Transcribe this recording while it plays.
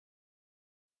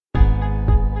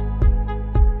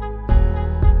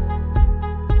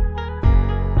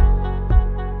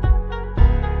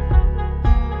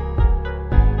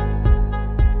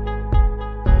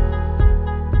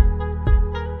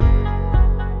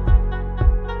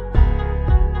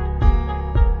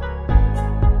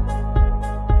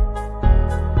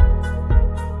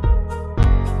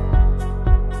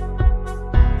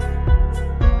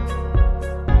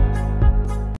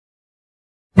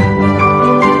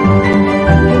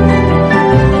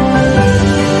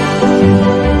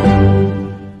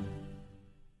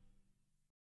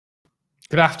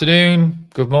Good afternoon,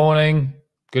 good morning,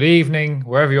 good evening,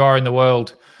 wherever you are in the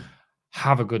world.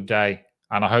 Have a good day.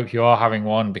 And I hope you are having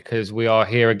one, because we are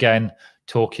here again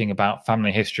talking about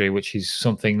family history, which is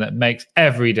something that makes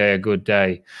every day a good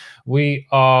day. We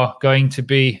are going to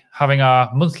be having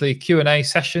our monthly Q&A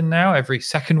session now every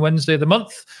second Wednesday of the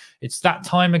month. It's that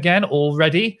time again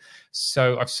already.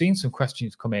 So I've seen some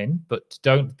questions come in, but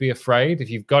don't be afraid. If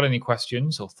you've got any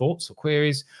questions or thoughts or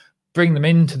queries, bring them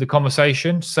into the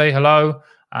conversation, say hello,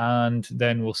 and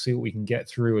then we'll see what we can get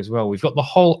through as well. We've got the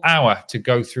whole hour to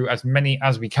go through as many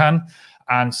as we can.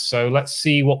 And so let's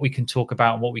see what we can talk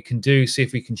about and what we can do, see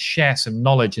if we can share some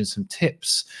knowledge and some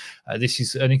tips. This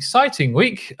is an exciting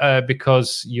week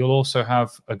because you'll also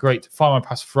have a great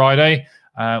Findmypast Friday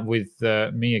with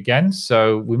me again.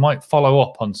 So we might follow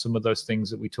up on some of those things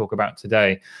that we talk about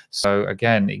today. So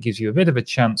again, it gives you a bit of a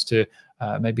chance to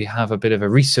maybe have a bit of a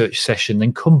research session,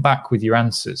 then come back with your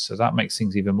answers. So that makes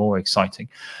things even more exciting.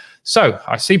 So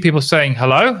I see people saying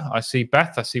hello. I see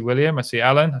Beth, I see William, I see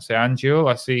Ellen, I see Angel,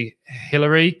 I see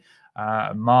Hillary,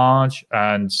 Marge,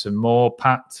 and some more,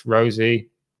 Pat, Rosie.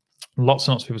 Lots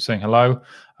and lots of people saying hello.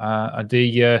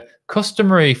 The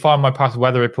customary Findmypast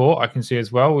weather report I can see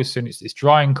as well. We've seen it's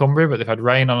dry in Cumbria, but they've had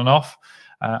rain on and off.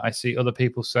 I see other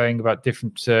people saying about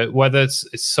different weather.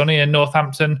 It's sunny in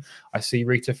Northampton. I see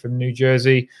Rita from New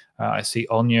Jersey. I see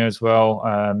Anya as well.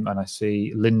 And I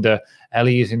see Linda.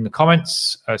 Ellie is in the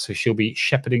comments. So she'll be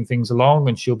shepherding things along,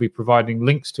 and she'll be providing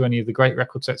links to any of the great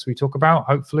record sets we talk about,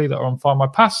 hopefully, that are on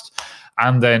Findmypast.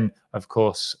 And then, of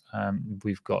course,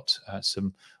 we've got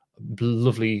some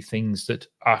lovely things that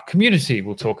our community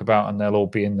will talk about, and they'll all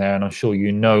be in there, and I'm sure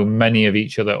you know many of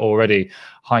each other already.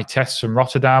 Hi Tess from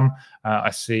Rotterdam. I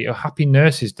see happy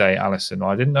Nurses Day, Alison. Well,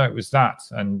 I didn't know it was that,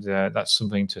 and that's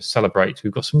something to celebrate.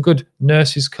 We've got some good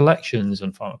nurses collections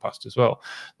on Findmypast as well.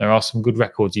 There are some good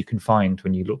records you can find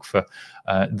when you look for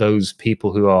those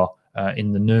people who are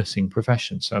in the nursing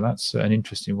profession, so that's an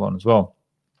interesting one as well.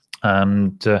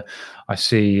 And I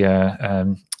see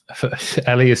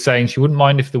Ellie is saying she wouldn't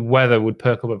mind if the weather would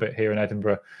perk up a bit here in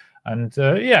Edinburgh. And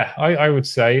yeah, I would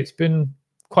say it's been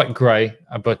quite grey,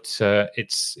 but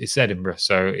it's Edinburgh.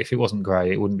 So if it wasn't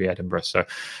grey, it wouldn't be Edinburgh. So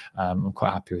I'm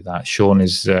quite happy with that. Sean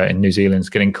is in New Zealand. It's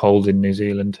getting cold in New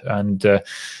Zealand. And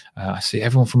I see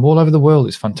everyone from all over the world.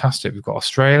 It's fantastic. We've got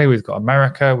Australia, we've got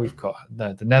America, we've got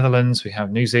the Netherlands, we have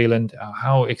New Zealand.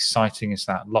 How exciting is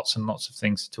that? Lots and lots of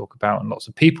things to talk about, and lots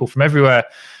of people from everywhere.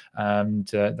 And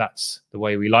that's the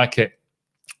way we like it.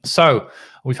 So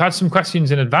we've had some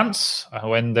questions in advance.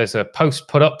 When there's a post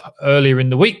put up earlier in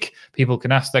the week, people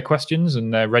can ask their questions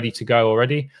and they're ready to go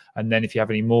already. And then if you have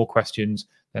any more questions,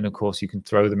 then of course you can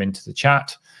throw them into the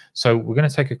chat. So we're going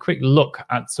to take a quick look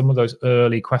at some of those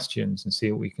early questions and see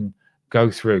what we can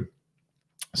go through.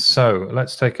 So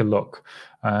let's take a look.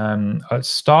 Let's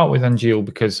start with Angel,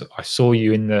 because I saw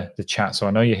you in the chat, so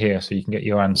I know you're here, so you can get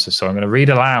your answer. So I'm going to read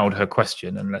aloud her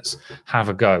question and let's have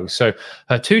a go. So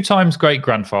her 2 times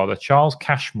great-grandfather, Charles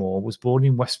Cashmore, was born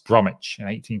in West Bromwich in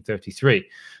 1833.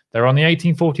 They're on the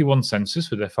 1841 census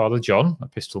with their father John, a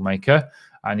pistol maker,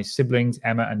 and his siblings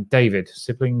Emma and David.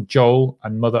 Sibling Joel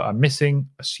and mother are missing,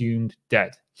 assumed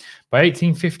dead. By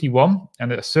 1851,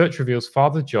 and a search reveals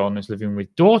Father John is living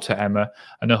with daughter Emma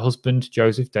and her husband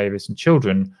Joseph Davis and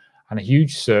children. And a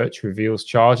huge search reveals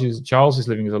Charles is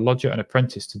living as a lodger and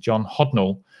apprentice to John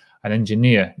Hodnell, an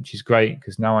engineer, which is great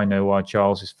because now I know why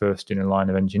Charles is first in a line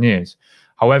of engineers.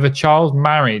 However, Charles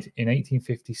married in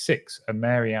 1856 a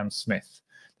Mary Ann Smith.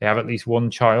 They have at least one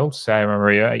child, Sarah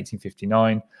Maria,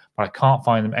 1859, but I can't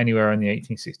find them anywhere in the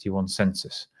 1861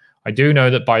 census. I do know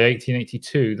that by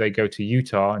 1882, they go to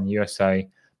Utah in the USA.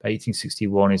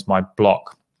 1861 is my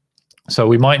block. So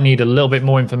we might need a little bit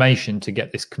more information to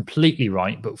get this completely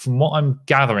right. But from what I'm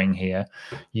gathering here,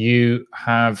 you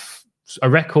have a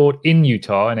record in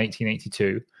Utah in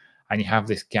 1882, and you have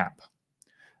this gap.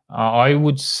 I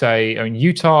would say, I mean,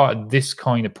 Utah at this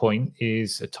kind of point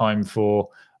is a time for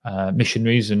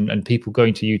missionaries and people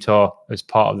going to Utah as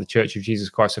part of the Church of Jesus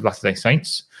Christ of Latter-day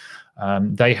Saints.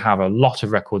 They have a lot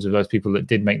of records of those people that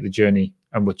did make the journey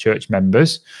and were church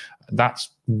members. That's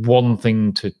one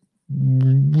thing to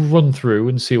run through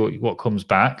and see what comes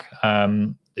back.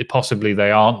 Possibly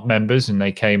they aren't members and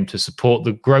they came to support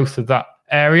the growth of that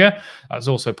area. That's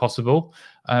also possible.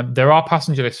 There are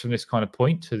passenger lists from this kind of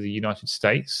point to the United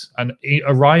States, and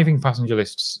arriving passenger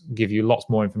lists give you lots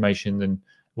more information than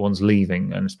ones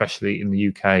leaving, and especially in the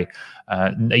UK,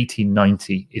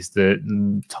 1890 is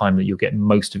the time that you'll get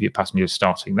most of your passengers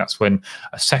starting. That's when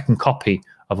a second copy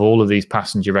of all of these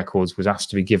passenger records was asked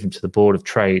to be given to the Board of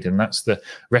Trade, and that's the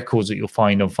records that you'll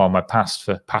find on Findmypast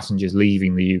for passengers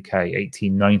leaving the UK,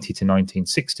 1890 to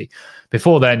 1960.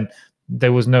 Before then,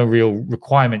 there was no real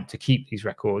requirement to keep these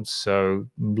records, so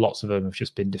lots of them have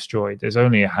just been destroyed. There's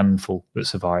only a handful that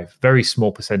survive, very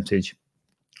small percentage,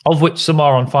 of which some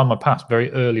are on Findmypast,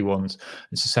 very early ones.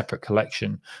 It's a separate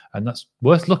collection, and that's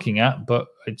worth looking at, but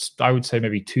it's, I would say,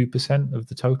 maybe 2% of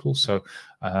the total. So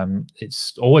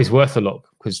it's always worth a look,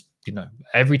 because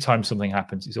every time something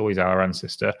happens, it's always our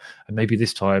ancestor, and maybe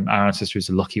this time our ancestor is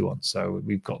a lucky one. So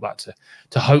we've got that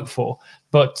to hope for.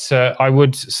 But I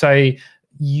would say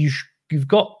you've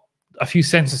got a few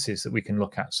censuses that we can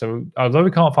look at. So although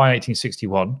we can't find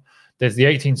 1861, there's the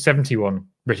 1871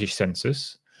 British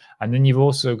Census, and then you've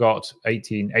also got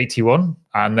 1881,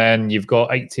 and then you've got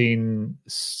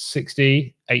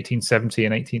 1860, 1870,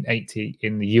 and 1880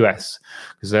 in the US,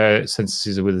 because their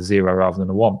censuses are with a 0 rather than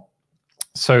a 1.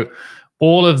 So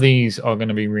all of these are going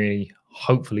to be really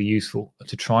hopefully useful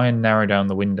to try and narrow down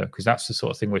the window, because that's the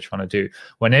sort of thing we're trying to do.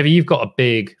 Whenever you've got a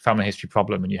big family history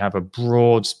problem and you have a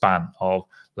broad span of,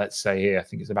 let's say here, I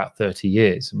think it's about 30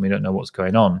 years, and we don't know what's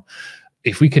going on,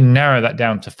 if we can narrow that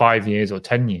down to 5 years or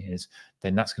 10 years,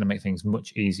 then that's going to make things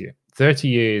much easier. 30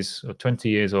 years or 20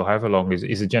 years or however long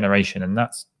is a generation, and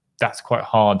that's quite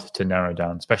hard to narrow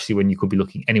down, especially when you could be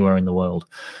looking anywhere in the world.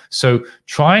 So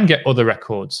try and get other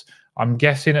records. I'm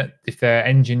guessing if they're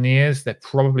engineers, they're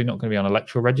probably not going to be on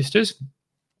electoral registers,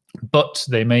 but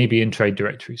they may be in trade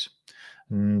directories.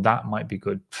 And that might be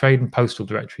good. Trade and postal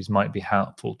directories might be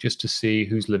helpful just to see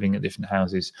who's living at different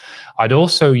houses. I'd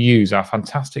also use our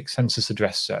fantastic census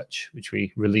address search, which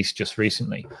we released just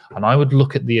recently. And I would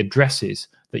look at the addresses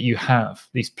that you have,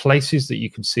 these places that you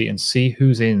can see, and see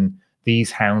who's in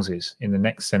these houses in the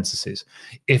next censuses.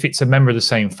 If it's a member of the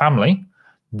same family,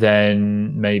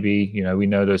 then maybe, we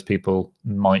know those people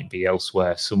might be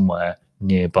elsewhere, somewhere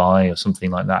nearby or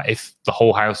something like that. If the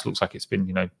whole house looks like it's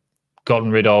been,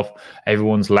 gotten rid of,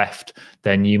 everyone's left,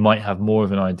 then you might have more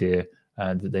of an idea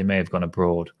that they may have gone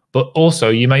abroad. But also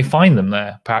you may find them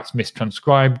there, perhaps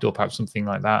mistranscribed or perhaps something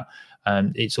like that.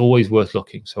 And it's always worth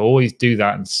looking. So always do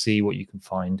that and see what you can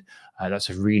find.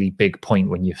 That's a really big point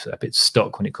when you're a bit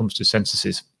stuck when it comes to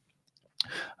censuses.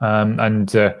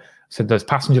 So those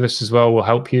passenger lists as well will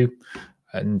help you.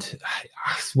 And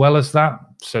as well as that,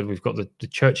 so we've got the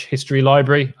church history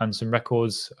library and some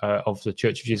records of the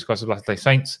Church of Jesus Christ of Latter-day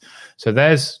Saints. So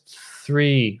there's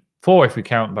 3, 4, if we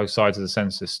count both sides of the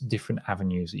census, different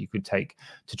avenues that you could take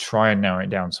to try and narrow it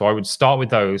down. So I would start with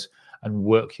those and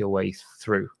work your way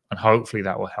through, and hopefully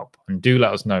that will help. And do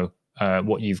let us know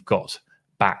what you've got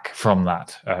back from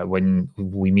that when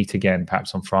we meet again,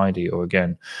 perhaps on Friday or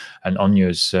again. And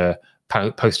Anya's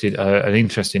posted an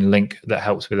interesting link that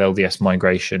helps with LDS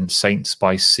migration, Saints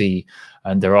by Sea,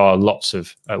 and there are lots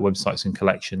of websites and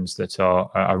collections that are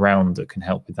around that can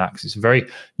help with that, because it's a very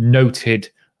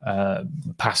noted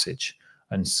passage,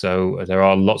 and so there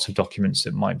are lots of documents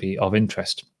that might be of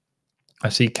interest. I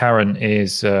see Karen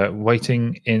is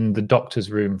waiting in the doctor's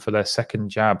room for their second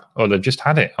jab. Oh, they've just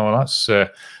had it. Oh, that's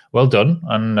well done,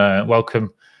 and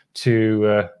welcome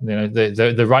to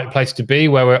the right place to be,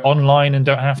 where we're online and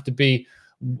don't have to be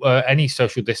any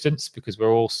social distance, because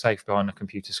we're all safe behind a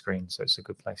computer screen. So it's a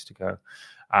good place to go.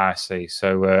 I see.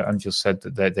 So Angel said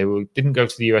that they didn't go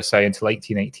to the USA until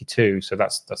 1882. So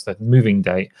that's their moving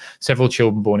date. Several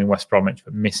children born in West Bromwich,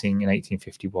 but missing in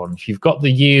 1851. If you've got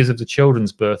the years of the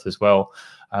children's birth as well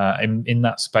in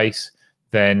that space,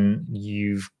 then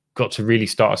you've got to really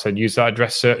start. So use that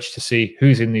address search to see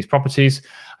who's in these properties,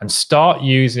 and start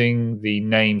using the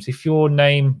names. If your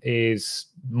name is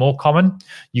more common,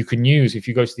 you can use, if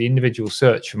you go to the individual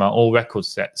search from our all record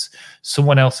sets,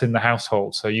 someone else in the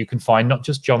household. So you can find not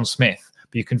just John Smith,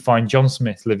 but you can find John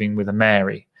Smith living with a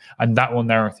Mary, and that will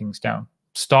narrow things down.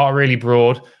 Start really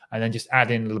broad and then just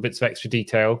add in little bits of extra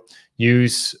detail.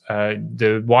 Use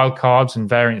the wildcards and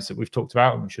variants that we've talked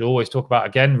about, and we should always talk about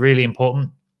again, really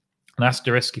important. An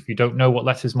asterisk if you don't know what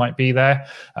letters might be there,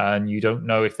 and you don't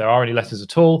know if there are any letters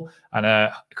at all, and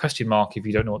a question mark if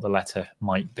you don't know what the letter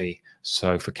might be.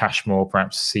 So for Cashmore,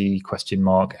 perhaps C question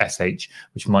mark SH,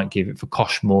 which might give it for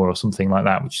Koshmore or something like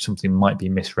that, which something might be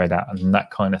misread at, and that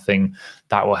kind of thing.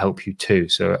 That will help you too.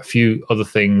 So a few other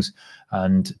things.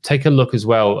 And take a look as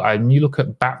well. And you look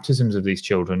at baptisms of these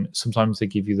children, sometimes they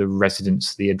give you the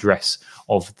residence, the address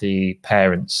of the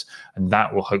parents, and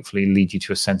that will hopefully lead you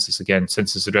to a census again,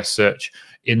 census address search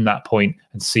in that point,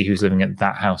 and see who's living at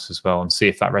that house as well, and see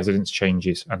if that residence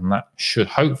changes. And that should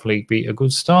hopefully be a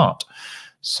good start.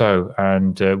 So,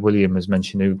 and William has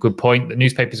mentioned a good point that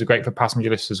newspapers are great for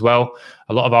passenger lists as well.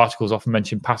 A lot of articles often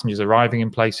mention passengers arriving in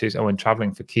places or when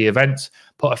traveling for key events.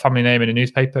 Put a family name in a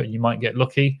newspaper, you might get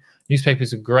lucky.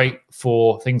 Newspapers are great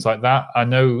for things like that. I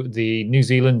know the New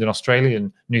Zealand and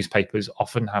Australian newspapers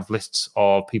often have lists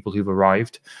of people who've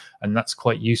arrived, and that's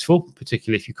quite useful,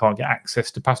 particularly if you can't get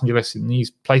access to passenger lists in these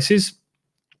places.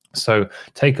 So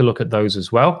take a look at those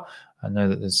as well. I know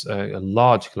that there's a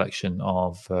large collection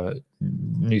of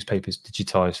newspapers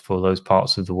digitized for those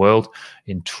parts of the world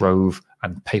in Trove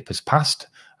and Findmypast.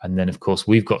 And then, of course,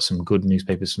 we've got some good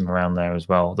newspapers from around there as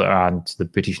well that are added to the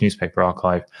British Newspaper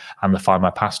Archive and the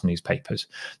Findmypast newspapers.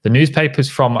 The newspapers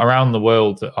from around the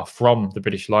world that are from the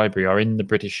British Library are in the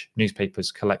British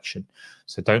Newspapers collection.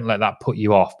 So don't let that put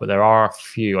you off. But there are a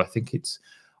few. I think it's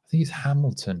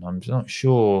Hamilton. I'm not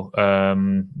sure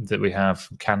that we have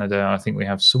from Canada. I think we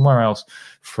have somewhere else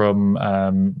from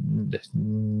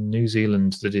New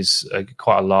Zealand that is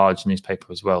quite a large newspaper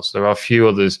as well. So there are a few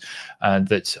others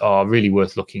that are really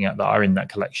worth looking at that are in that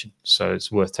collection. So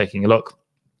it's worth taking a look.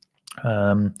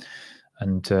 So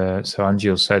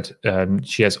Angel said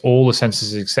she has all the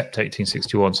censuses except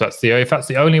 1861. So if that's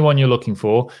the only one you're looking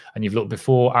for, and you've looked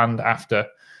before and after,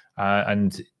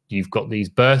 and you've got these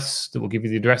births that will give you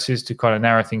the addresses to kind of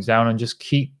narrow things down, and just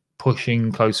keep pushing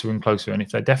closer and closer. And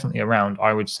if they're definitely around,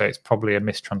 I would say it's probably a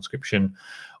mistranscription,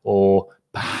 or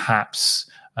perhaps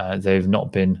they've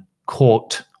not been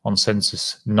caught on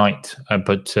census night.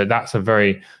 But that's a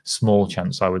very small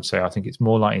chance, I would say. I think it's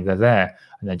more likely they're there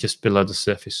and they're just below the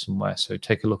surface somewhere. So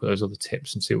take a look at those other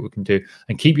tips and see what we can do.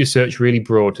 And keep your search really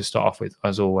broad to start off with,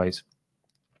 as always.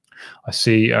 I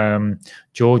see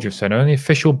Georgia said, only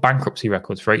official bankruptcy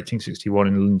records for 1861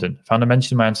 in London. Found a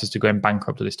mention of my ancestor going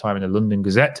bankrupt at this time in the London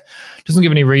Gazette. Doesn't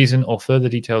give any reason or further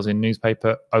details in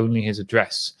newspaper, only his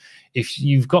address. If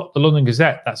you've got the London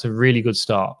Gazette, that's a really good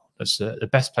start. That's the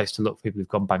best place to look for people who've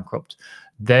gone bankrupt.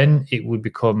 Then it would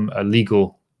become a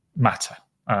legal matter,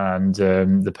 and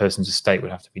the person's estate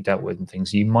would have to be dealt with and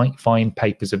things. You might find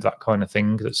papers of that kind of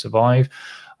thing that survive.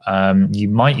 You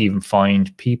might even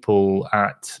find people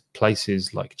at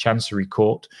places like Chancery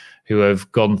Court who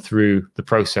have gone through the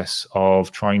process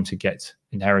of trying to get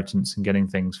inheritance and getting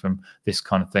things from this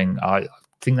kind of thing. I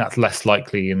think that's less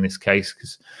likely in this case,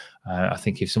 because I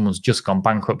think if someone's just gone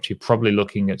bankrupt, you're probably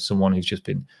looking at someone who's just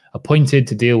been appointed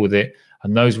to deal with it,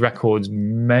 and those records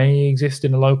may exist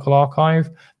in a local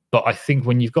archive. But I think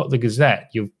when you've got the Gazette,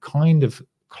 you're kind of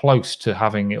close to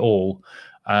having it all.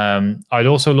 I'd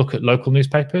also look at local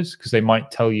newspapers, because they might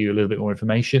tell you a little bit more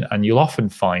information, and you'll often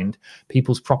find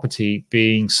people's property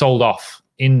being sold off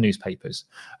in newspapers,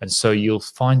 and so you'll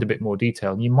find a bit more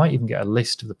detail, and you might even get a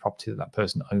list of the property that that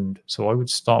person owned. So I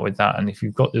would start with that, and if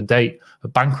you've got the date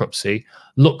of bankruptcy,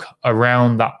 look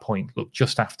around that point, look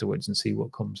just afterwards and see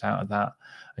what comes out of that.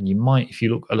 And you might, if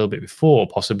you look a little bit before,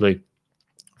 possibly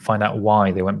find out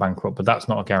why they went bankrupt, but that's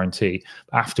not a guarantee.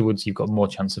 But afterwards, you've got more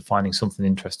chance of finding something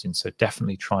interesting. So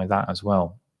definitely try that as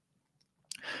well.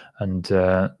 And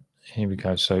here we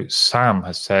go. So Sam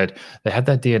has said they had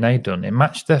their DNA done. It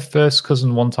matched their first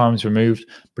cousin one times removed,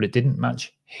 but it didn't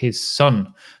match his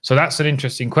son. So that's an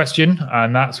interesting question,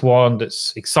 and that's one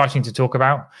that's exciting to talk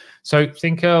about. So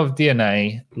think of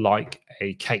DNA like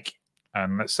a cake.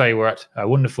 Let's say we're at a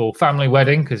wonderful family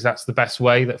wedding, because that's the best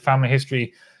way that family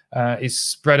history is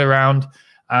spread around,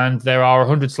 and there are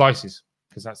 100 slices,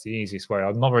 because that's the easiest way.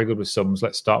 I'm not very good with sums.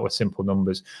 Let's start with simple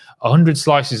numbers. 100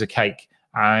 slices of cake,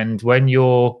 and when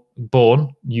you're born,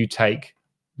 you take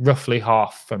roughly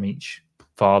half from each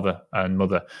father and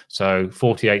mother. So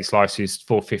 48 slices,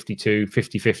 452,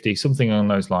 50-50, something along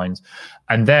those lines.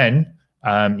 And then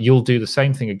you'll do the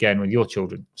same thing again with your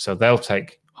children. So they'll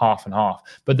take half and half,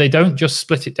 but they don't just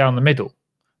split it down the middle.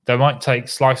 They might take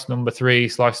slice number 3,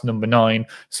 slice number 9,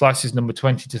 slices number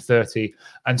 20 to 30.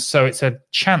 And so it's a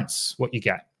chance what you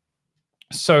get.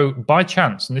 So by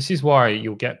chance, and this is why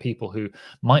you'll get people who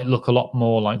might look a lot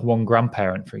more like one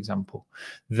grandparent, for example.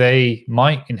 They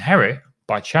might inherit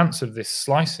by chance of this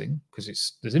slicing,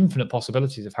 because there's infinite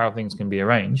possibilities of how things can be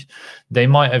arranged. They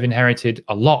might have inherited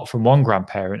a lot from one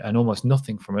grandparent and almost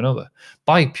nothing from another.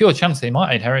 By pure chance, they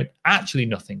might inherit actually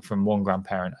nothing from one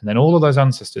grandparent, and then all of those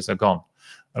ancestors are gone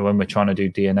when we're trying to do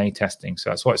DNA testing. So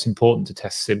that's why it's important to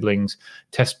test siblings,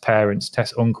 test parents,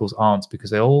 test uncles, aunts, because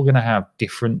they're all going to have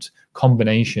different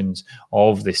combinations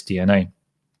of this DNA.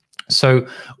 So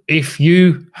if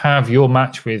you have your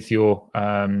match with your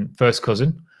first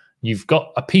cousin, you've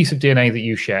got a piece of DNA that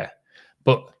you share,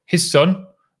 but his son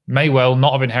may well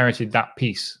not have inherited that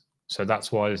piece. So that's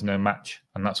why there's no match,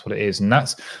 and that's what it is. And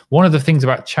that's one of the things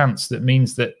about chance that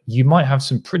means that you might have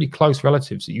some pretty close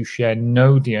relatives that you share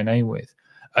no DNA with.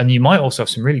 And you might also have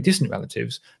some really distant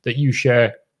relatives that you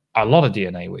share a lot of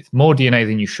DNA with, more DNA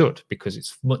than you should, because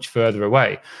it's much further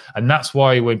away. And that's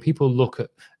why when people look at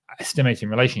estimating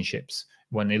relationships,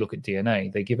 when they look at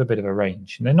DNA, they give a bit of a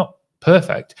range. And they're not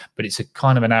perfect, but it's a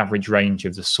kind of an average range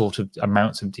of the sort of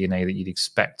amounts of DNA that you'd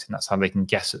expect. And that's how they can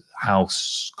guess at how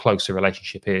close a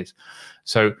relationship is.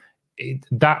 So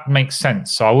that makes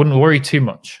sense. So I wouldn't worry too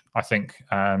much, I think.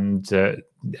 And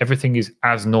everything is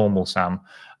as normal, Sam.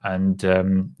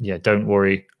 And yeah, don't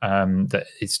worry that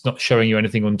it's not showing you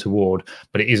anything untoward,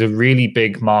 but it is a really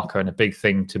big marker and a big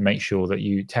thing to make sure that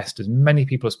you test as many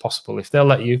people as possible, if they'll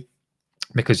let you,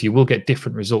 because you will get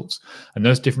different results. And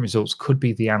those different results could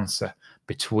be the answer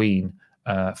between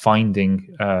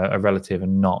finding a relative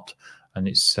and not. And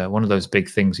it's one of those big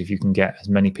things. If you can get as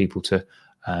many people to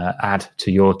add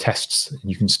to your tests,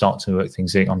 you can start to work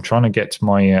things in. I'm trying to get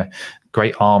my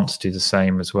great aunt to do the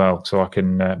same as well, so I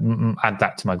can add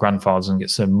that to my grandfather's and get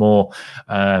some more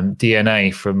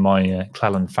DNA from my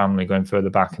Clelland family going further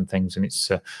back and things. And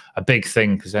it's a big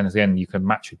thing, because then at the end you can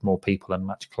match with more people and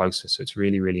match closer. So it's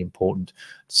really, really important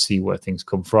to see where things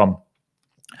come from.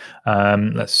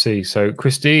 Let's see. So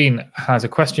Christine has a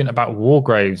question about war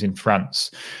graves in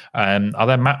France. Are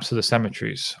there maps of the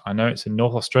cemeteries? I know it's a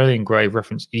North Australian grave,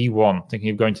 reference E1.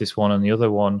 Thinking of going to this one and the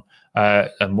other one,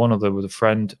 and one other with a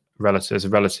friend relative as a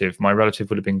relative. My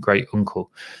relative would have been great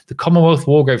uncle. The Commonwealth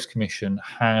War Graves Commission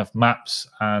have maps,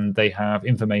 and they have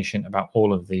information about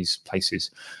all of these places.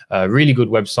 Really good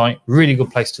website, really good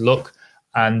place to look.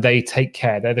 And they take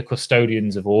care. They're the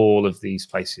custodians of all of these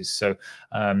places. So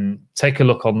take a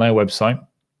look on their website.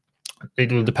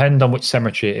 It will depend on which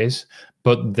cemetery it is,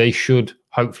 but they should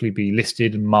hopefully be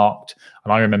listed and marked.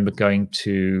 And I remember going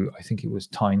to, I think it was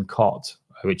Tyne Cot,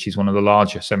 which is one of the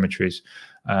larger cemeteries.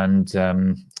 And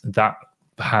that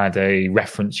had a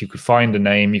reference. You could find a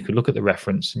name, you could look at the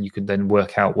reference, and you could then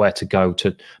work out where to go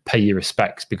to pay your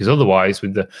respects, because otherwise,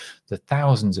 with the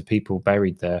thousands of people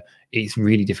buried there, it's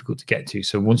really difficult to get to.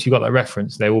 So once you've got that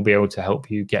reference, they will be able to help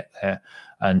you get there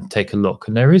and take a look.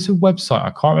 And there is a website,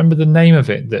 I can't remember the name of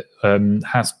it, that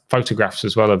has photographs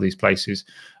as well of these places.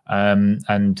 I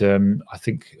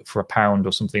think for £1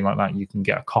 or something like that, you can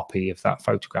get a copy of that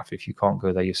photograph if you can't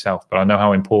go there yourself. But I know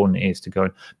how important it is to go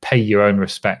and pay your own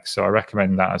respects. So I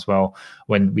recommend that as well.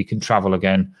 When we can travel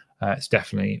again, it's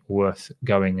definitely worth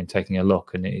going and taking a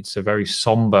look. And it's a very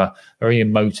somber, very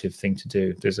emotive thing to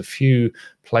do. There's a few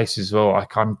places as well. I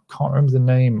can't remember the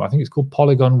name. I think it's called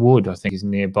Polygon Wood, I think is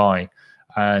nearby.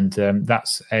 And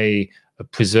that's a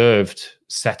preserved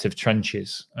set of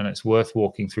trenches, and it's worth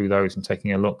walking through those and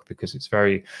taking a look, because it's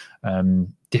very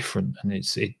different, and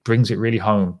it brings it really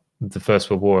home, the First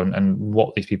World War and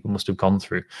what these people must have gone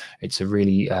through. It's a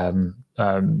really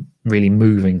really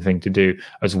moving thing to do,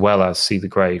 as well as see the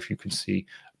grave. You can see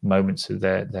moments of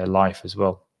their life as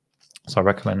well. So I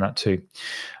recommend that too.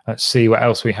 Let's see what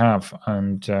else we have.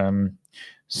 And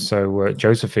so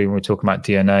Josephine, we're talking about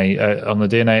DNA. On the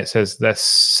DNA, it says they're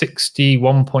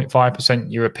 61.5%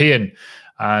 European,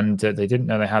 and they didn't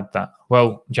know they had that.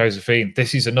 Well, Josephine,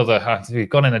 this is another, we've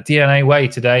gone in a DNA way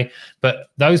today, but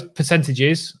those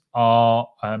percentages are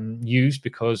used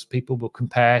because people will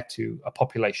compare to a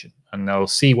population, and they'll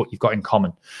see what you've got in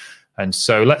common. And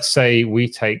so let's say we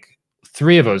take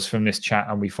 3 of us from this chat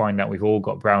and we find out we've all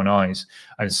got brown eyes.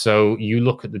 And so you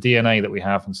look at the DNA that we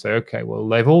have and say, okay, well,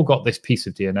 they've all got this piece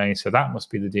of DNA, so that must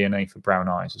be the DNA for brown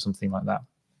eyes, or something like that.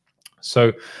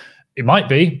 So it might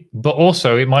be, but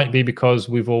also it might be because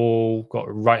we've all got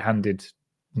right-handed,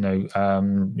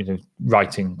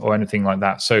 writing or anything like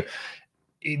that. So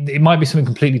it might be something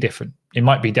completely different. It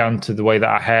might be down to the way that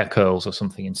our hair curls or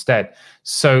something instead.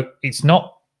 So it's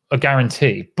not a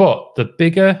guarantee, but the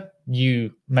bigger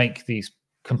you make these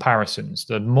comparisons,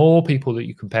 the more people that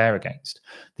you compare against,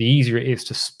 the easier it is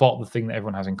to spot the thing that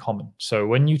everyone has in common. So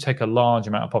when you take a large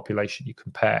amount of population, you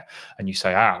compare and you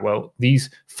say, well,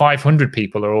 these 500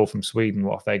 people are all from Sweden.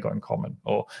 What have they got in common?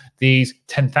 Or these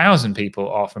 10,000 people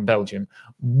are from Belgium.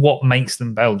 What makes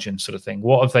them Belgian, sort of thing?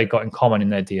 What have they got in common in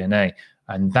their DNA?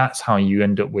 And that's how you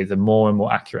end up with a more and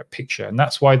more accurate picture. And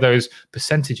that's why those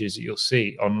percentages that you'll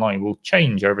see online will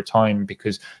change over time,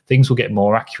 because things will get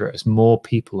more accurate as more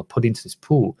people are put into this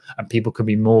pool, and people can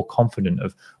be more confident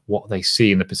of what they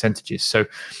see in the percentages. So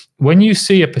when you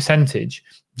see a percentage,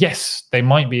 yes, they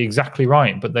might be exactly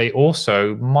right, but they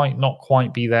also might not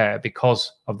quite be there, because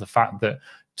of the fact that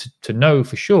to know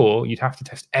for sure, you'd have to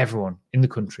test everyone in the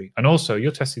country. And also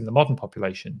you're testing the modern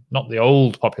population, not the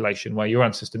old population where your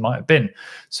ancestor might have been.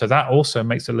 So that also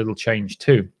makes a little change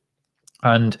too.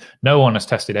 And no one has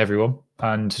tested everyone,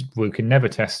 and we can never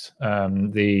test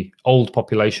the old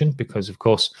population because, of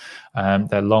course,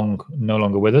 they're no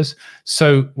longer with us.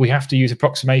 So we have to use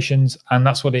approximations, and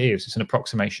that's what it is. It's an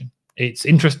approximation. It's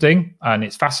interesting and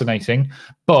it's fascinating,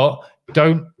 but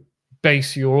don't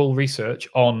base your all research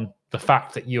on the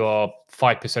fact that you are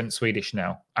 5% Swedish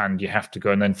now and you have to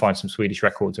go and then find some Swedish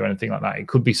records or anything like that. It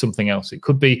could be something else. It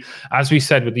could be, as we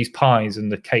said, with these pies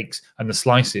and the cakes and the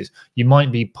slices, you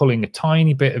might be pulling a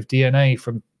tiny bit of DNA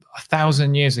from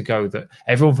 1,000 years ago, that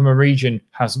everyone from a region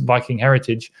has Viking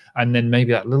heritage, and then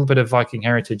maybe that little bit of Viking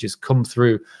heritage has come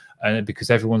through because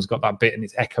everyone's got that bit and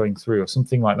it's echoing through or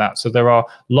something like that. So there are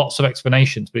lots of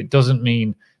explanations, but it doesn't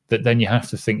mean that then you have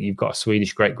to think you've got a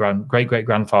Swedish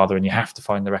great-great-grandfather and you have to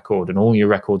find the record and all your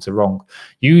records are wrong.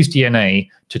 Use DNA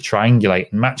to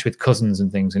triangulate and match with cousins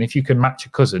and things. And if you can match a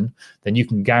cousin, then you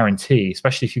can guarantee,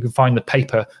 especially if you can find the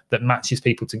paper that matches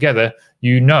people together,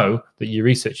 you know that your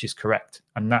research is correct.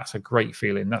 And that's a great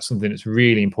feeling. That's something that's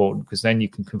really important, because then you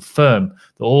can confirm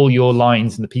that all your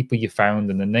lines and the people you found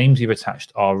and the names you've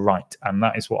attached are right. And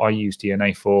that is what I use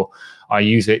DNA for. I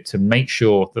use it to make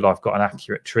sure that I've got an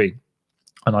accurate tree.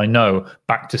 And I know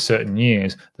back to certain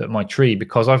years that my tree,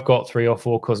 because I've got 3 or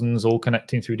 4 cousins all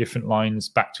connecting through different lines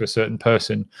back to a certain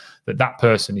person, that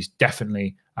person is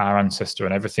definitely our ancestor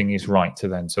and everything is right to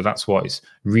them. So that's what it's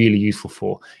really useful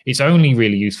for. It's only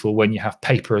really useful when you have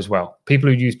paper as well.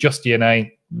 People who use just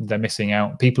DNA, they're missing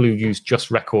out. People who use just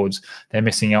records, they're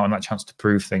missing out on that chance to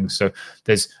prove things. So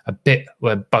there's a bit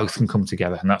where both can come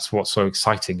together. And that's what's so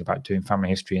exciting about doing family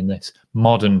history in this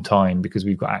modern time, because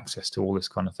we've got access to all this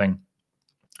kind of thing.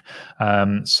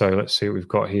 So let's see what we've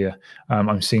got here.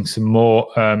 I'm seeing some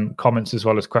more comments as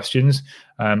well as questions.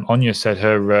 Anya said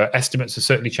her estimates have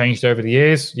certainly changed over the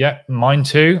years. Yeah, mine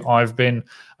too. I've been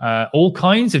all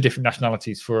kinds of different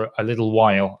nationalities for a little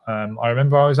while. I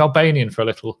remember I was Albanian for a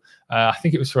little. I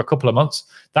think it was for a couple of months.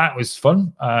 That was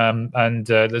fun. And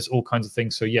there's all kinds of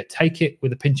things. So yeah, take it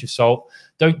with a pinch of salt.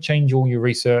 Don't change all your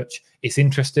research. It's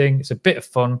interesting. It's a bit of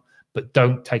fun, but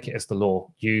don't take it as the law.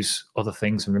 Use other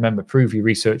things. And remember, prove your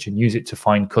research and use it to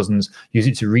find cousins, use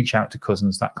it to reach out to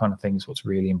cousins. That kind of thing is what's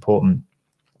really important.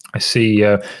 I see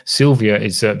Sylvia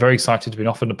is very excited to be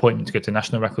offered an appointment to go to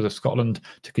National Records of Scotland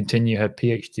to continue her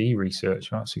PhD research.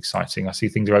 Well, that's exciting. I see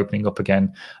things are opening up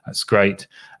again. That's great.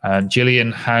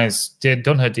 Gillian has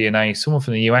done her DNA. Someone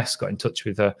from the US got in touch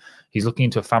with her. He's looking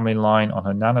into a family line on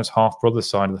her nana's half-brother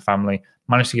side of the family.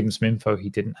 Managed to give him some info he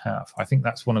didn't have. I think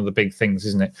that's one of the big things,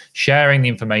 isn't it? Sharing the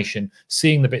information,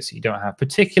 seeing the bits that you don't have,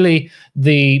 particularly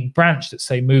the branch that,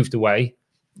 say, moved away.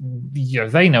 You know,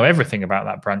 they know everything about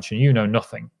that branch and you know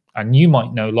nothing. And you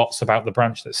might know lots about the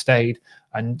branch that stayed.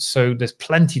 And so there's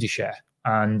plenty to share.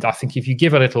 And I think if you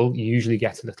give a little, you usually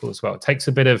get a little as well. It takes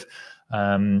a bit of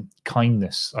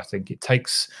kindness, I think. It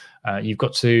takes, you've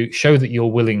got to show that you're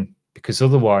willing, because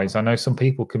otherwise I know some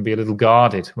people can be a little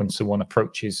guarded when someone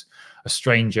approaches a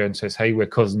stranger and says, hey, we're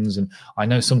cousins. And I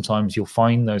know sometimes you'll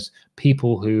find those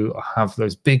people who have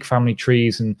those big family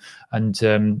trees and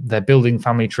they're building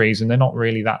family trees and they're not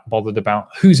really that bothered about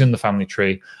who's in the family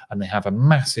tree. And they have a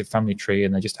massive family tree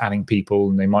and they're just adding people,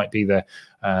 and they might be their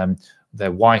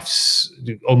wife's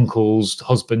uncles,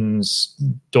 husbands,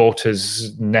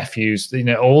 daughters, nephews, you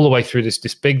know, all the way through this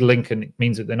big link. And it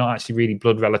means that they're not actually really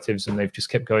blood relatives, and they've just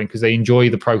kept going because they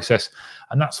enjoy the process,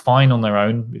 and that's fine on their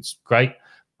own. It's great.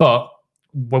 But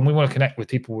when we want to connect with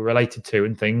people we're related to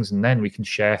and things, and then we can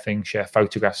share things, share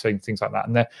photographs, things like that,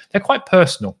 and they're quite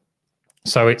personal.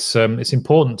 So it's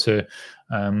important to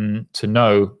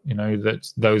know, you know,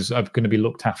 that those are going to be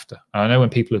looked after. And I know when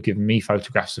people have given me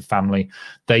photographs of family,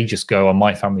 they just go on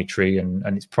my family tree and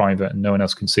it's private and no one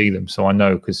else can see them. So I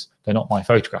know, because they're not my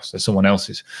photographs, they're someone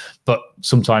else's. But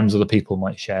sometimes other people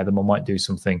might share them or might do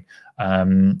something.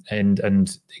 And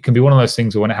it can be one of those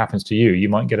things where when it happens to you, you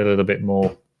might get a little bit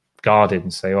more guarded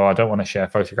and say, oh, I don't want to share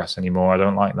photographs anymore. I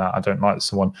don't like that. I don't like that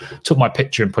someone took my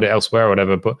picture and put it elsewhere or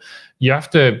whatever. But you have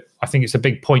to, I think it's a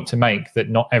big point to make that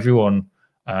not everyone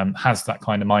has that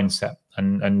kind of mindset.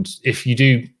 And if you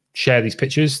do share these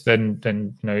pictures, then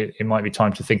you know, it might be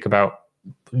time to think about,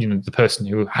 you know, the person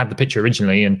who had the picture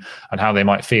originally and how they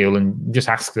might feel, and just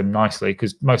ask them nicely,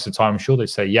 because most of the time I'm sure they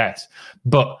say yes.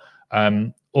 But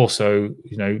also,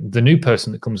 you know, the new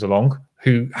person that comes along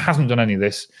who hasn't done any of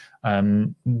this,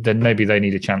 then maybe they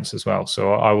need a chance as well.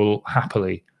 So I will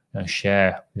happily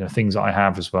share, you know, things that I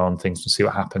have as well and things to see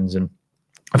what happens. And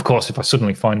Of course, if I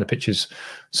suddenly find the pictures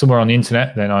somewhere on the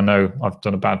internet, then I know I've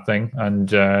done a bad thing, and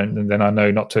then I know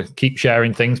not to keep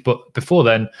sharing things. But before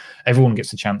then, everyone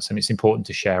gets a chance, and it's important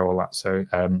to share all that. So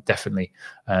definitely,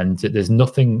 and there's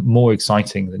nothing more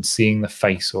exciting than seeing the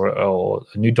face or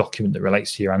a new document that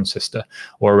relates to your ancestor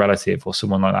or a relative or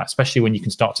someone like that, especially when you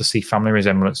can start to see family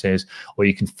resemblances, or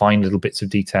you can find little bits of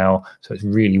detail. So it's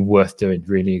really worth doing,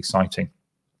 really exciting.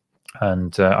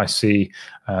 And I see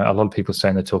a lot of people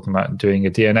saying they're talking about doing a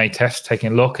DNA test,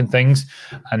 taking a look and things.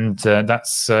 And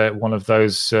that's one of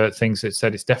those things that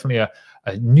said it's definitely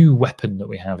a new weapon that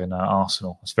we have in our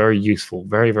arsenal. It's very useful,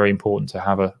 very, very important to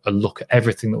have a look at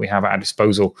everything that we have at our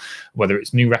disposal, whether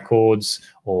it's new records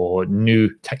or new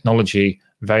technology.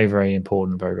 Very, very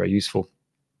important, very, very useful.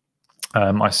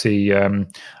 I see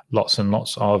lots and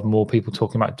lots of more people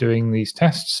talking about doing these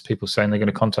tests, people saying they're going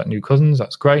to contact new cousins.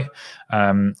 That's great.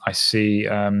 I see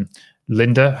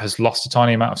Linda has lost a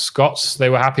tiny amount of Scots they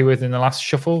were happy with in the last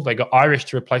shuffle. They got Irish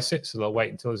to replace it, so they'll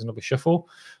wait until there's another shuffle.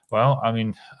 Well, I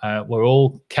mean, we're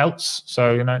all Celts,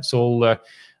 so, you know, it's all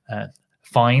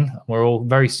fine. We're all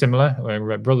very similar.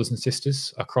 We're brothers and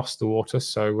sisters across the water,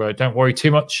 so don't worry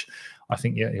too much. I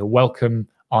think you're welcome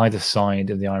either side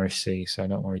of the Irish Sea, so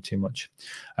don't worry too much.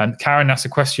 And Karen asked a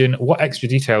question: what extra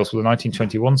details will the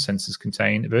 1921 census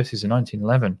contain versus the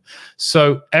 1911?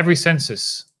 So every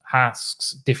census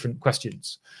asks different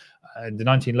questions. The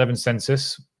 1911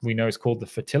 census, we know, is called the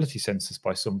fertility census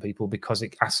by some people because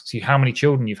it asks you how many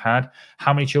children you've had,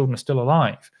 how many children are still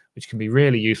alive, which can be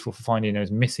really useful for finding those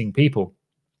missing people.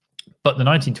 But the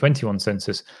 1921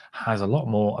 census has a lot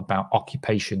more about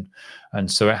occupation.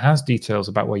 And so it has details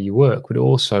about where you work, but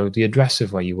also the address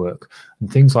of where you work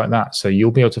and things like that. So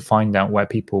you'll be able to find out where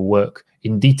people work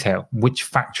in detail, which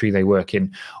factory they work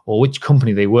in or which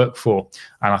company they work for.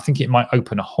 And I think it might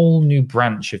open a whole new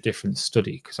branch of different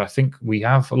study, because I think we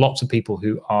have lots of people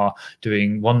who are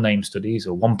doing one name studies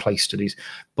or one place studies.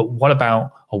 But what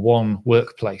about a one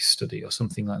workplace study or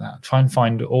something like that? Try and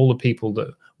find all the people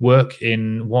that work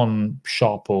in one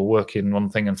shop or work in one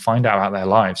thing and find out about their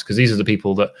lives, because these are the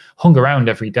people that hung around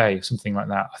every day, something like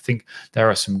that. I think there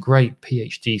are some great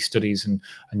PhD studies and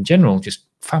general just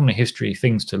family history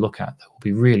things to look at that will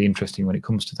be really interesting when it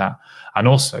comes to that. And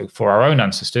also for our own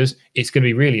ancestors, it's going to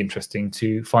be really interesting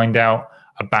to find out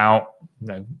about, you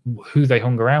know, who they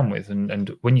hung around with,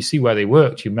 and when you see where they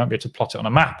worked, you might be able to plot it on a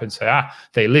map and say,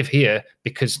 they live here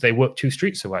because they work 2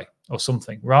 streets away or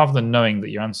something. Rather than knowing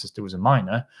that your ancestor was a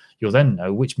miner, you'll then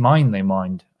know which mine they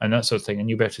mined and that sort of thing,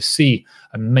 and you'll be able to see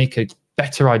and make a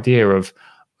better idea of,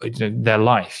 you know, their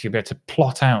life. You'll be able to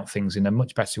plot out things in a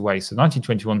much better way. So the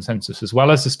 1921 census, as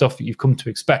well as the stuff that you've come to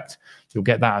expect, you'll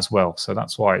get that as well. So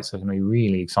that's why it's going to be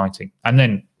really exciting. And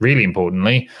then really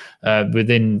importantly,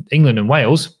 within England and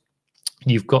Wales,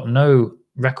 you've got no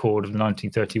record of the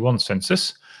 1931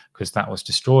 census, because that was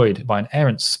destroyed by an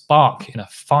errant spark in a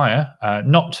fire,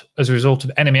 not as a result of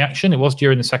enemy action. It was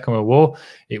during the Second World War.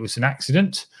 It was an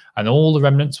accident, and all the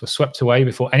remnants were swept away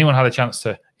before anyone had a chance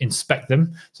to inspect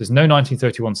them. So there's no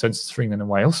 1931 census for England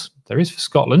and Wales. There is for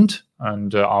Scotland,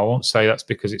 and I won't say that's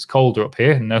because it's colder up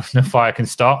here and no fire can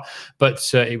start,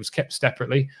 but it was kept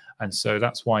separately, and so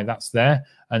that's why that's there.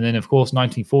 And then, of course,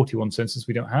 1941 census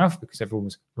we don't have because everyone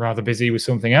was rather busy with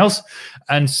something else.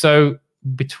 And so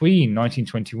between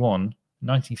 1921 and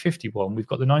 1951, we've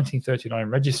got the 1939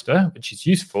 register, which is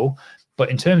useful, but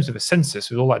in terms of a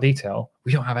census with all that detail,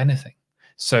 we don't have anything.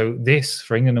 So this,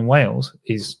 for England and Wales,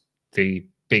 is the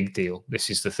big deal.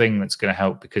 This is the thing that's going to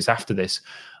help, because after this,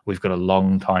 we've got a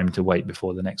long time to wait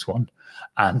before the next one.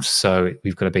 And so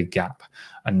we've got a big gap.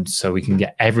 And so we can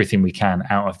get everything we can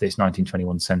out of this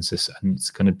 1921 census. And it's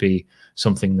going to be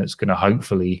something that's going to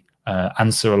hopefully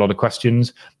answer a lot of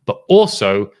questions, but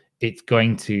also it's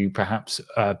going to perhaps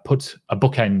put a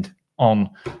bookend on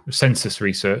census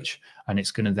research, and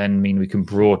it's going to then mean we can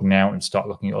broaden out and start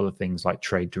looking at other things like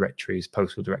trade directories,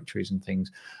 postal directories and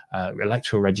things,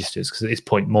 electoral registers, because at this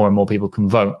point more and more people can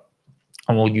vote,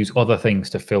 and we'll use other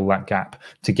things to fill that gap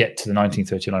to get to the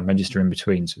 1939 register in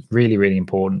between. So it's really, really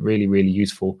important, really, really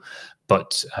useful.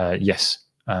 But yes,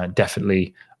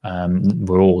 definitely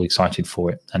we're all excited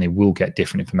for it, and it will get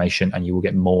different information, and you will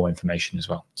get more information as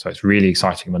well. So it's really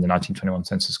exciting when the 1921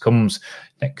 census comes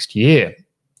next year.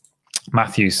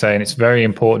 Matthew's saying it's very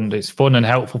important, it's fun and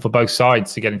helpful for both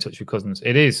sides to get in touch with cousins.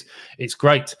 It is, it's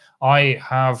great. I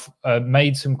have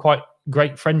made some quite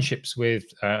great friendships with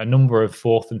a number of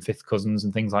 4th and 5th cousins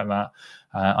and things like that,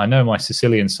 I know my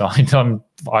Sicilian side.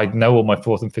 I know all my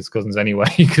fourth and fifth cousins anyway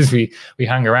because we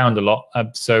hang around a lot.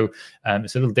 So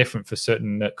it's a little different for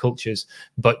certain cultures,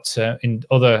 but in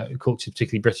other cultures,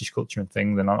 particularly British culture and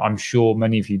things, then I'm sure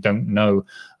many of you don't know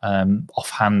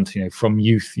offhand, from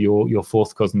youth, your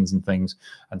fourth cousins and things.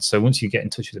 And so once you get in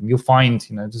touch with them, you'll find,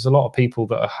 there's a lot of people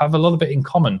that have a lot of it in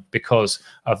common because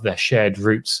of their shared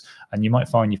roots, and you might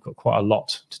find you've got quite a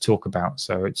lot to talk about.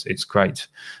 So it's great.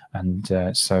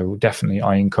 And so definitely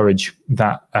I encourage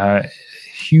that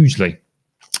hugely.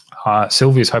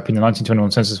 Sylvia is hoping the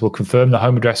 1921 census will confirm the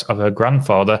home address of her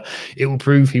grandfather. It will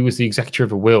prove he was the executor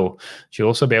of a will. She'll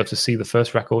also be able to see the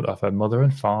first record of her mother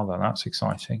and father. That's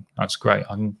exciting. That's great.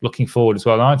 I'm looking forward as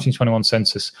well. The 1921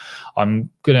 census, I'm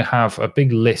going to have a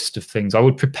big list of things. I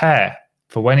would prepare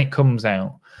for when it comes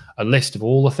out, a list of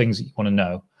all the things that you want to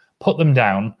know, put them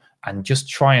down, and just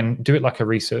try and do it like a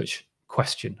research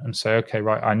question and say, okay,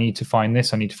 right, I need to find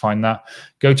this, I need to find that.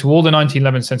 Go to all the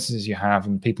 1911 censuses you have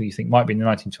and people you think might be in the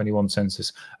 1921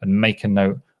 census and make a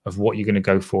note of what you're going to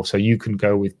go for, so you can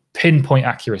go with pinpoint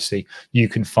accuracy. You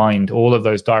can find all of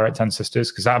those direct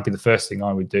ancestors, because that would be the first thing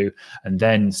I would do, and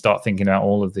then start thinking about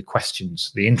all of the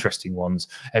questions, the interesting ones.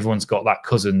 Everyone's got that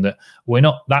cousin that we're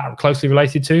not that closely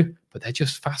related to, but they're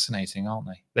just fascinating, aren't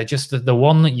they? They're just the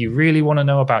one that you really want to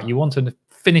know about. You want to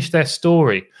finish their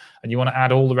story and you want to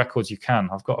add all the records you can.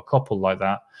 I've got a couple like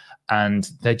that, and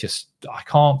they're just, I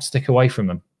can't stick away from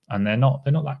them, and they're not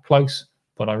that close,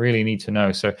 but I really need to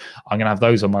know. So I'm going to have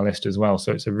those on my list as well.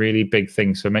 So it's a really big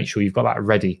thing. So make sure you've got that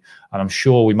ready. And I'm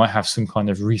sure we might have some kind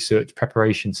of research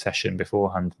preparation session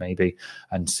beforehand, maybe,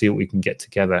 and see what we can get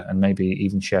together, and maybe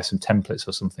even share some templates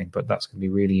or something. But that's going to be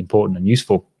really important and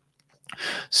useful.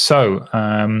 So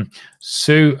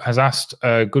Sue has asked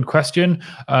a good question.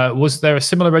 Was there a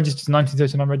similar register to the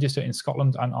 1939 register in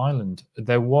Scotland and Ireland?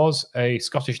 There was a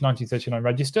Scottish 1939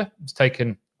 register. It's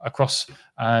taken across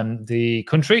the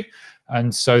country,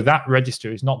 and so that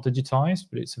register is not digitized,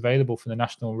 but it's available from the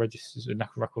National Registers and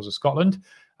National Records of Scotland,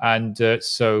 and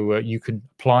so you can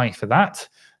apply for that.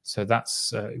 So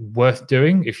that's worth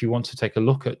doing. If you want to take a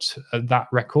look at that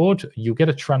record, you'll get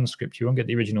a transcript. You won't get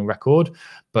the original record,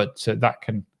 but that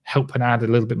can help and add a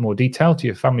little bit more detail to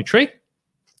your family tree.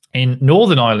 In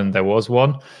Northern Ireland, there was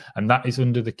one, and that is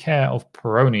under the care of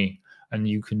Peroni, and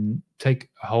you can take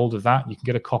a hold of that. You can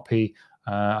get a copy.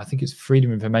 I think it's freedom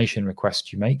of information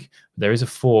request you make. There is a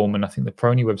form, and I think the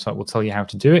Peroni website will tell you how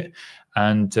to do it,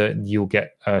 and you'll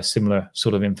get similar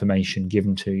sort of information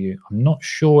given to you. I'm not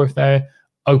sure if they're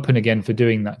open again for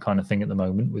doing that kind of thing at the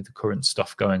moment with the current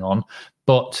stuff going on,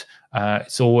 but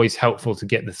it's always helpful to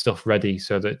get the stuff ready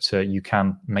so that you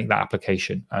can make that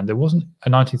application. And there wasn't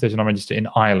a 1939 register in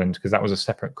Ireland because that was a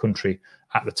separate country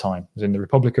at the time. It was in the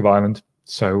Republic of Ireland,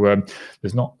 so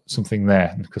there's not something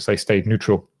there because they stayed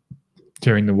neutral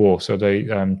during the war, so they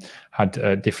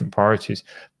had different priorities.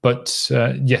 But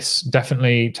yes,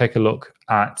 definitely take a look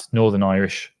at Northern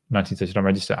Irish 1939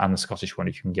 register and the Scottish one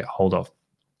if you can get hold of.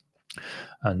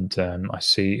 And I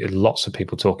see lots of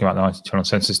people talking about the 1921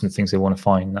 census and the things they want to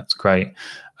find. That's great.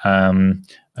 And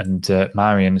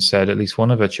Marion said at least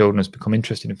one of her children has become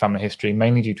interested in family history,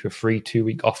 mainly due to a free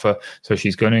 2-week offer. So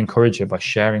she's going to encourage her by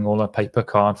sharing all her paper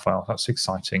card files. That's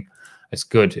exciting. It's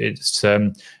good. It's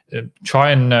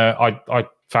try and I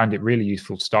found it really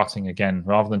useful starting again,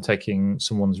 rather than taking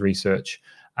someone's research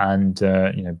and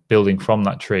building from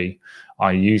that tree.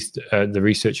 I used the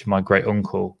research of my great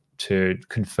uncle to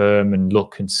confirm and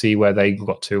look and see where they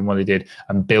got to and what they did,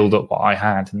 and build up what I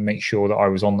had and make sure that I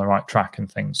was on the right track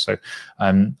and things. So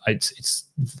it's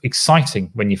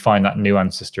exciting when you find that new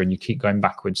ancestor and you keep going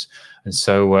backwards. And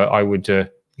so I would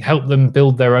help them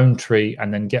build their own tree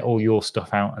and then get all your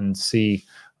stuff out and see,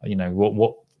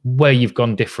 where you've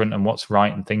gone different and what's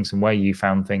right and things, and where you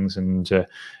found things. And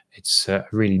it's a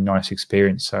really nice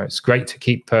experience. So it's great to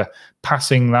keep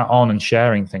passing that on and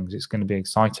sharing things. It's going to be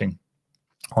exciting.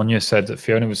 Anya said that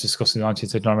Fiona was discussing the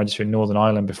 1939 register in Northern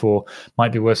Ireland before.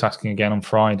 Might be worth asking again on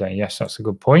Friday. Yes, that's a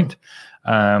good point.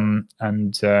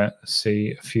 And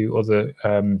see a few other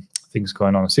things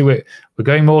going on. See, we're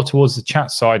going more towards the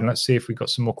chat side, and let's see if we've got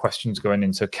some more questions going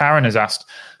in. So Karen has asked,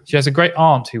 she has a great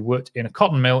aunt who worked in a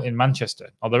cotton mill in Manchester.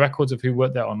 Are there records of who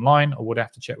worked there online, or would I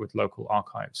have to check with local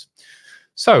archives?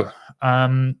 So,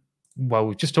 well,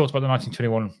 we've just talked about the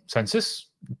 1921 census.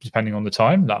 Depending on the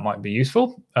time, that might be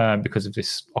useful because of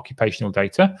this occupational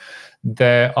data.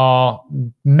 There are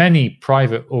many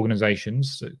private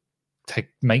organizations that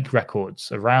make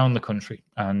records around the country,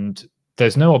 and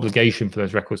there's no obligation for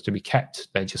those records to be kept.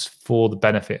 They're just for the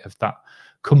benefit of that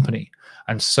company.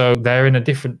 And so they're in a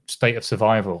different state of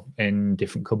survival in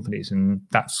different companies, and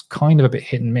that's kind of a bit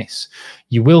hit and miss.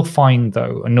 You will find,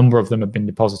 though, a number of them have been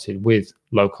deposited with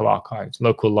local archives,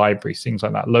 local libraries, things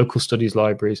like that, local studies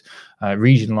libraries,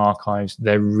 regional archives.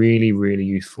 They're really, really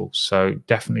useful. So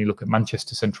definitely look at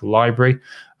Manchester Central Library,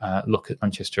 look at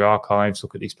Manchester Archives,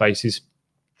 look at these places.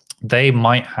 They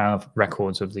might have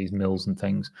records of these mills and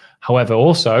things. However,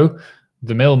 also,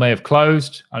 the mill may have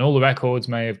closed and all the records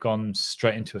may have gone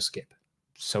straight into a skip.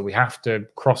 So we have to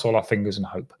cross all our fingers and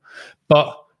hope.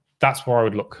 But that's where I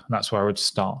would look. That's where I would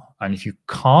start. And if you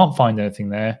can't find anything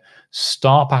there,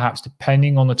 start perhaps,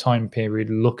 depending on the time period,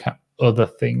 look at other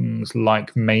things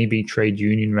like maybe trade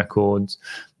union records,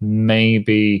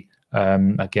 maybe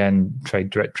again, trade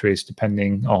directories,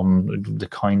 depending on the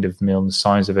kind of mill and the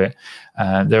size of it.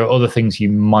 There are other things you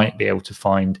might be able to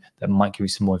find that might give you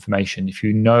some more information. If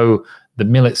you know the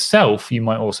mill itself, you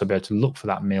might also be able to look for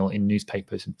that mill in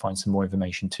newspapers and find some more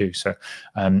information too. So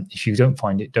if you don't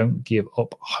find it, don't give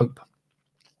up hope.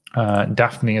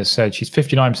 Daphne has said she's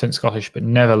 59% Scottish but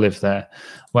never lived there.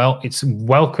 Well, it's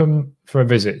welcome for a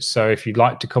visit. So if you'd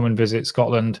like to come and visit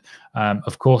Scotland,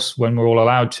 of course, when we're all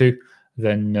allowed to,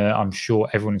 then I'm sure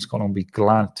everyone in Scotland will be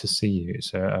glad to see you.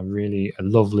 It's a really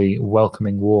lovely,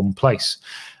 welcoming, warm place.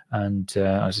 And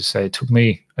as I say, it took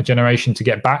me a generation to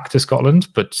get back to Scotland,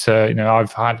 but you know,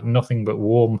 I've had nothing but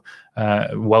warm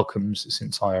welcomes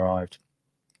since I arrived.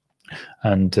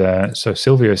 And so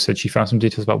Sylvia said she found some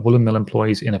details about woolen mill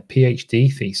employees in a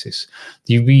PhD thesis.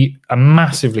 You'd be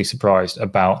massively surprised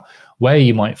about where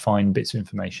you might find bits of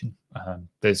information.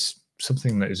 There's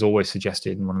something that is always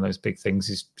suggested, and one of those big things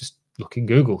is just look in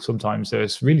Google. Sometimes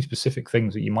there's really specific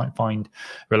things that you might find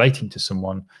relating to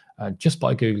someone just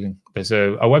by Googling. There's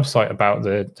a website about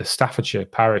the Staffordshire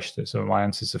parish that some of my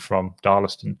ancestors are from,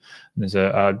 Darlaston. And there's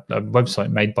a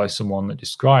website made by someone that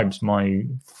describes my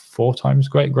 4 times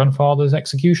great-grandfather's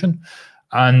execution.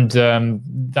 And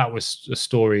that was a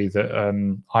story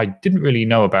that I didn't really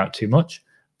know about too much.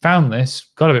 Found this,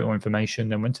 got a bit more information,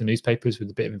 then went to newspapers with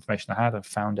the bit of information I had. I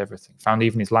found everything, found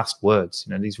even his last words,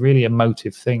 you know, these really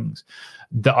emotive things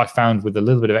that I found with a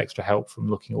little bit of extra help from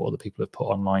looking at what other people have put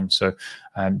online. So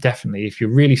definitely, if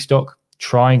you're really stuck,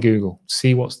 try Google,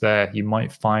 see what's there. You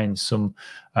might find some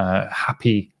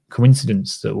happy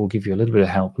coincidence that will give you a little bit of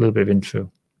help, a little bit of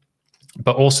info.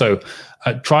 But also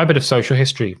try a bit of social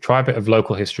history, try a bit of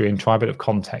local history, and try a bit of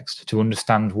context to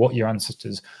understand what your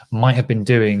ancestors might have been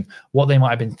doing, what they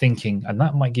might have been thinking, and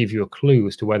that might give you a clue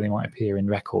as to where they might appear in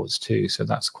records too. So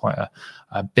that's quite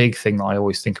a big thing that I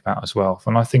always think about as well.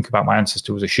 When I think about my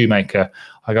ancestor was a shoemaker,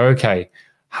 I go, okay,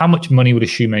 how much money would a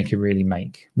shoemaker really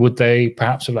make? Would they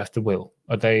perhaps have left a will?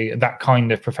 Are they that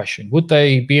kind of profession? Would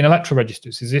they be in electoral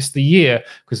registers? Is this the year,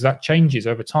 because that changes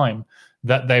over time,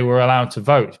 that they were allowed to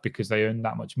vote because they earned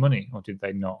that much money, or did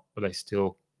they not? Were they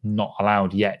still not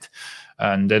allowed yet?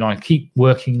 And then I keep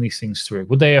working these things through.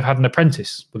 Would they have had an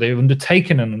apprentice? Would they have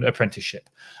undertaken an apprenticeship?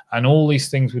 And all these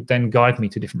things would then guide me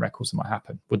to different records that might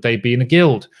happen. Would they be in a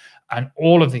guild? And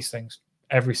all of these things,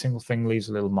 every single thing leaves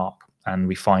a little mark, and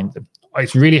we find them.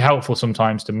 It's really helpful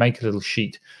sometimes to make a little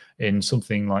sheet in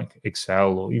something like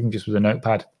Excel, or even just with a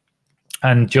notepad,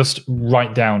 and just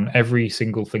write down every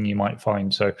single thing you might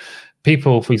find. So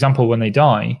people, for example, when they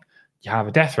die, you have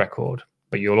a death record,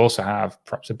 but you'll also have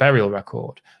perhaps a burial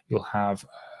record. You'll have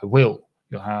a will.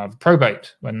 You'll have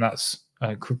probate when that's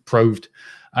proved.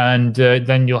 And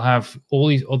then you'll have all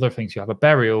these other things. You'll have a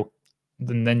burial,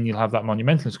 and then you'll have that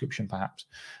monumental inscription perhaps.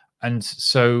 And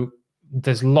so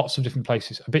there's lots of different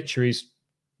places, obituaries,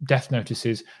 death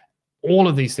notices, all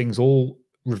of these things all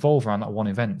revolve around that one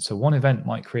event. So one event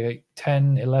might create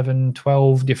 10, 11,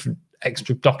 12 different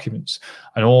extra documents,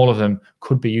 and all of them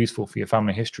could be useful for your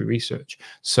family history research.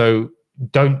 So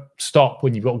don't stop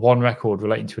when you've got one record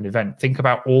relating to an event. Think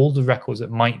about all the records that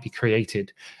might be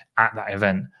created at that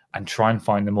event and try and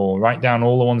find them all. Write down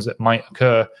all the ones that might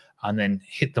occur and then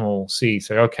hit them all. See,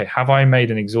 say, okay, have I made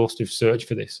an exhaustive search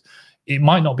for this? It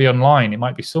might not be online, it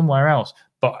might be somewhere else,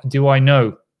 but do I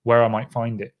know where I might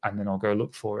find it? And then I'll go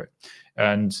look for it.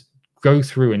 And go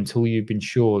through until you've been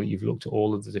sure that you've looked at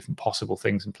all of the different possible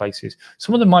things and places.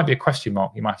 Some of them might be a question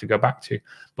mark you might have to go back to,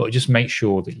 but just make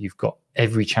sure that you've got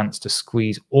every chance to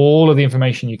squeeze all of the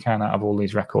information you can out of all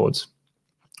these records.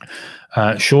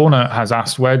 Shauna has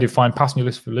asked, where do you find passenger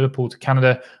lists for Liverpool to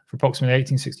Canada for approximately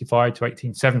 1865 to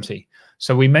 1870?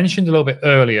 So we mentioned a little bit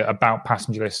earlier about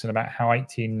passenger lists and about how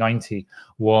 1890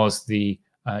 was the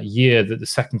year that the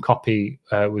second copy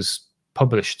was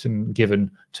published and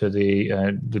given to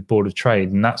the Board of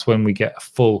Trade, and that's when we get a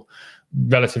full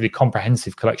relatively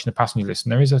comprehensive collection of passenger lists,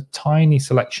 and there is a tiny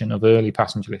selection of early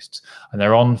passenger lists, and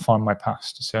they're on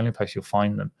Findmypast. It's the only place you'll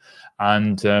find them,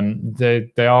 and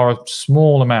they are a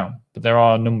small amount, but there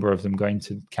are a number of them going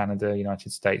to Canada,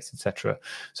 United States, etc.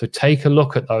 So take a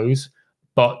look at those,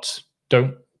 but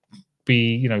don't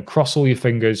be, cross all your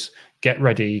fingers, get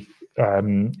ready.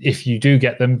 If you do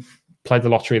get them, play the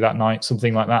lottery that night,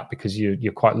 something like that, because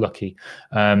you're quite lucky.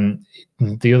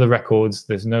 The other records,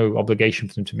 there's no obligation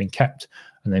for them to be kept,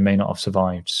 and they may not have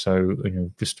survived. So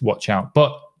just watch out.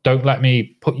 But don't let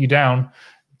me put you down.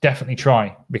 Definitely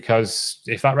try, because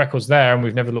if that record's there and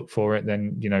we've never looked for it,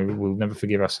 then we'll never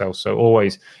forgive ourselves. So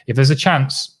always, if there's a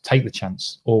chance, take the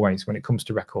chance. Always, when it comes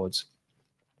to records.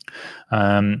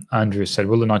 Andrew said,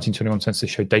 will the 1921 census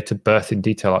show date of birth in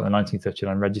detail like the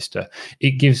 1939 register?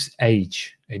 It gives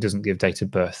age. It doesn't give date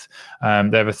of birth.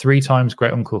 There have a 3 times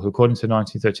great uncle who, according to the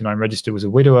 1939 register, was a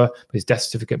widower, but his death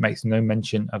certificate makes no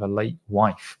mention of a late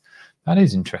wife. That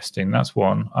is interesting. That's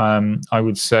one. I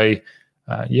would say,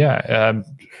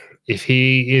 if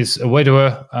he is a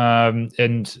widower,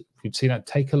 and you'd see that,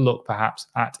 take a look perhaps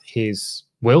at his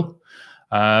will.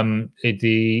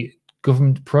 The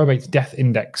Government Probate Death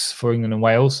Index for England and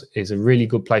Wales is a really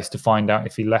good place to find out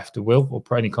if he left a will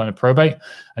or any kind of probate,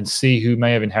 and see who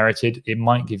may have inherited. It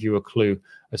might give you a clue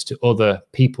as to other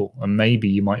people, and maybe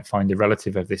you might find a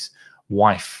relative of this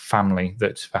wife family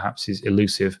that perhaps is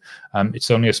elusive.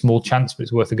 It's only a small chance, but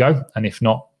it's worth a go. And if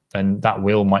not, then that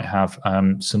will might have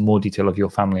some more detail of your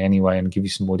family anyway, and give you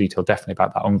some more detail definitely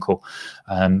about that uncle.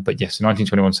 But yes, the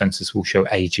 1921 census will show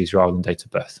ages rather than date of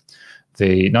birth.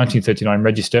 The 1939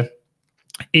 register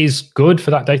is good for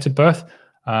that date of birth.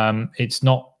 It's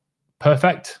not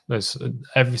perfect. There's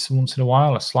every once in a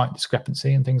while a slight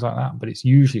discrepancy and things like that, but it's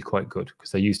usually quite good because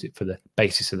they used it for the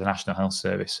basis of the National Health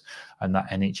Service and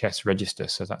that NHS register.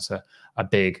 So that's a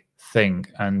big thing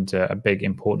and a big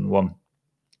important one.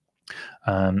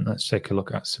 Let's take a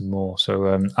look at some more.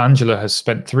 So Angela has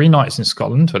spent 3 nights in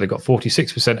Scotland, where they got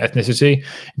 46% ethnicity.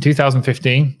 In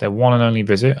 2015, their one and only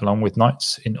visit, along with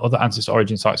nights in other ancestor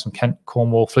origin sites from Kent,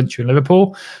 Cornwall, Flintshire and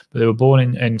Liverpool. But they were born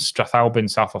in Strathalbyn,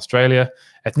 South Australia.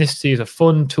 Ethnicity is a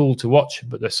fun tool to watch,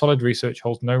 but the solid research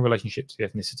holds no relationship to the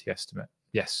ethnicity estimate.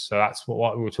 Yes, so that's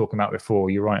what we were talking about before.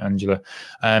 You're right, Angela.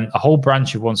 A whole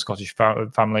branch of one Scottish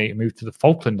family moved to the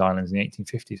Falkland Islands in the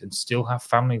 1850s and still have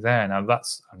family there. Now,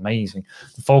 that's amazing.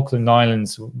 The Falkland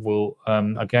Islands will,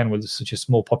 again, with such a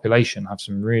small population, have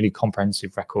some really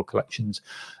comprehensive record collections.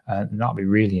 And that'll be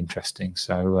really interesting.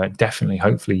 So definitely,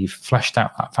 hopefully, you've fleshed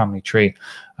out that family tree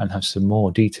and have some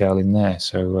more detail in there.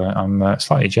 So I'm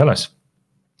slightly jealous.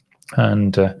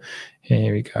 And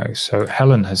here we go. So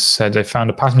Helen has said they found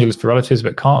a passenger list for relatives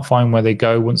but can't find where they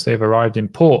go once they've arrived in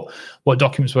port. What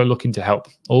documents were looking to help?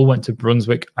 All went to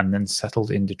Brunswick and then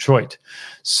settled in Detroit.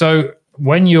 So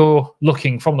when you're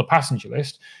looking from the passenger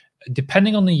list,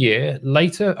 depending on the year,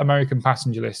 later American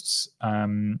passenger lists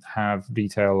have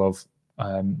detail of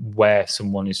where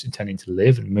someone is intending to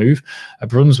live and move.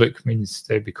 Brunswick means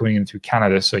they'd be coming in through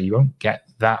Canada, so you won't get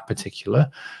that particular.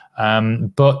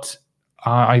 But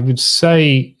I would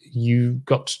say you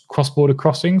got cross-border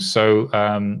crossings. So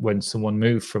when someone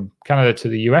moved from Canada to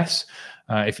the US,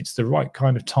 if it's the right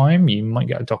kind of time, you might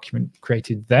get a document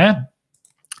created there.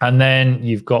 And then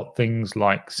you've got things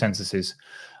like censuses.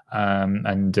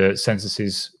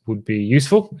 Censuses would be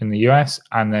useful in the US.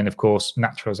 And then, of course,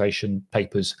 naturalization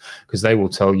papers, because they will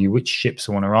tell you which ship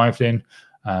someone arrived in,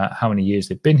 how many years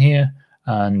they've been here,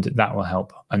 and that will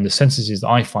help. And the censuses that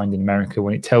I find in America,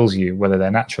 when it tells you whether they're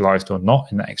naturalized or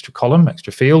not in that extra column,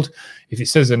 extra field, if it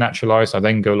says they're naturalized, I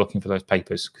then go looking for those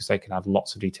papers because they can have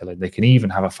lots of detail. They can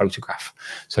even have a photograph.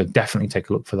 So definitely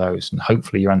take a look for those. And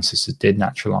hopefully your ancestors did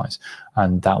naturalize,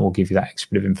 and that will give you that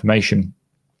extra bit of information.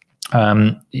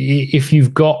 If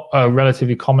you've got a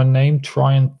relatively common name,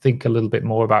 try and think a little bit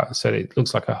more about it. So it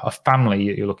looks like a family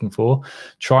that you're looking for.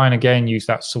 Try and again use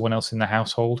that someone else in the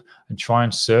household, and try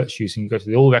and search using, you go to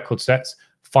the all record sets,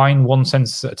 find one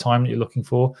census at a time that you're looking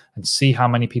for, and see how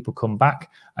many people come back,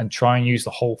 and try and use the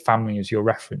whole family as your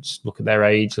reference. Look at their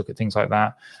age, look at things like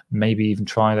that, maybe even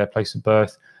try their place of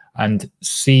birth, and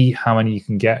see how many you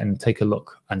can get, and take a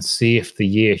look and see if the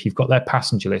year, if you've got their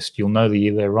passenger list, you'll know the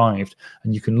year they arrived,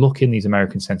 and you can look in these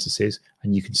American censuses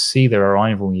and you can see their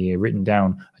arrival year written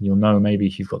down, and you'll know maybe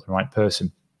if you've got the right person.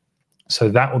 So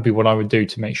that would be what I would do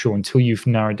to make sure until you've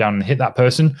narrowed down and hit that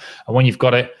person. And when you've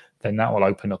got it, then that will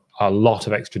open up a lot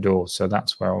of extra doors. So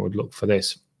that's where I would look for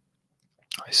this.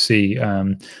 I see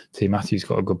T. Matthew's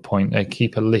got a good point. They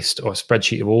keep a list or a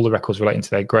spreadsheet of all the records relating to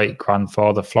their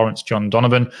great-grandfather, Florence John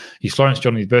Donovan. He's Florence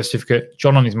John on his birth certificate,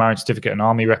 John on his marriage certificate and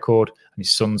army record, and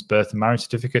his son's birth and marriage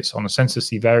certificates. On the census,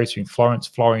 he varies between Florence,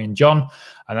 Florian, John,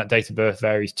 and that date of birth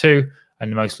varies too.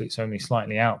 And mostly it's only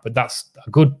slightly out. But that's a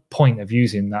good point of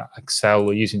using that Excel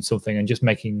or using something and just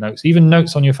making notes. Even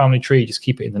notes on your family tree, just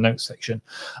keep it in the notes section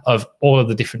of all of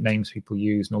the different names people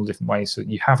use and all the different ways so that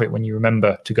you have it when you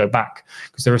remember to go back.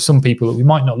 Because there are some people that we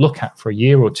might not look at for a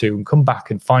year or two and come back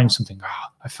and find something.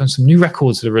 I found some new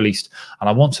records that are released and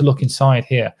I want to look inside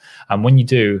here. And when you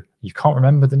do, you can't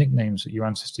remember the nicknames that your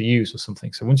ancestor used or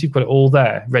something. So once you've got it all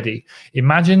there ready,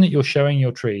 imagine that you're showing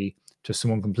your tree to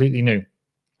someone completely new,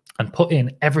 and put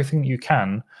in everything that you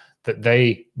can that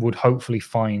they would hopefully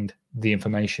find the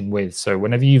information with. So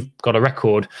whenever you've got a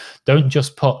record, don't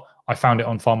just put, I found it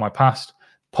on Findmypast.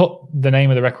 Put the name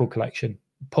of the record collection.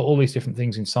 Put all these different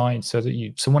things inside so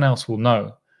that someone else will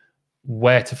know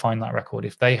where to find that record.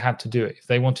 If they had to do it, if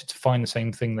they wanted to find the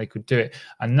same thing, they could do it.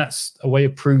 And that's a way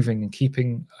of proving and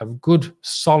keeping a good,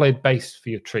 solid base for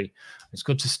your tree. It's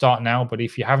good to start now, but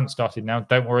if you haven't started now,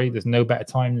 don't worry. There's no better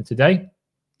time than today.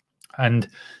 And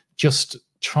just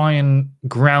try and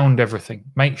ground everything.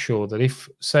 Make sure that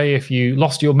if you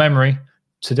lost your memory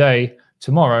today,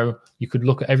 tomorrow, you could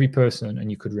look at every person and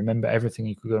you could remember everything.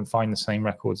 You could go and find the same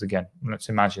records again. Let's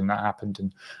imagine that happened.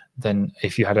 And then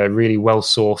if you had a really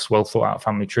well-sourced, well-thought-out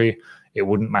family tree, it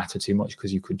wouldn't matter too much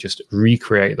because you could just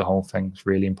recreate the whole thing. It's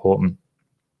really important.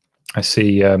 I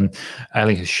see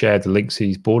Ellie has shared the links to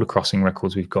these border crossing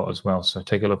records we've got as well. So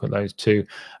take a look at those too.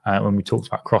 When we talked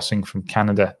about crossing from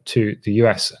Canada to the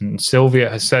US, and Sylvia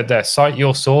has said there, cite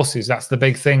your sources. That's the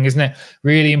big thing, isn't it?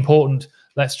 Really important.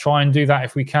 Let's try and do that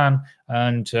if we can,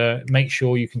 and make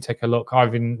sure you can take a look.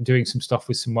 I've been doing some stuff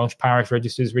with some Welsh parish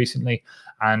registers recently,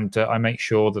 and I make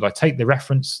sure that I take the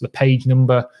reference, the page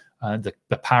number,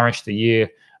 the parish, the year,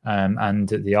 and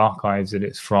the archives that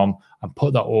it's from, and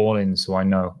put that all in so I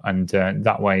know. And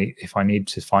that way, if I need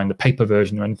to find the paper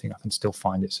version or anything, I can still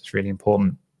find it. So it's really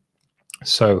important.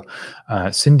 So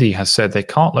Cindy has said they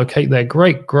can't locate their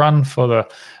great-grandfather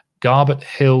Garbett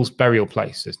Hill's burial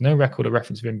place. There's no record or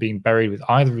reference of him being buried with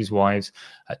either of his wives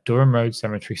at Durham Road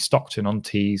Cemetery,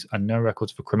 Stockton-on-Tees, and no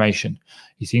records for cremation.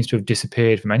 He seems to have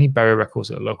disappeared from any burial records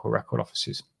at local record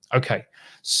offices. Okay,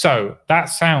 so that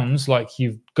sounds like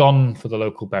you've gone for the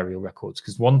local burial records,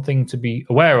 because one thing to be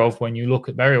aware of when you look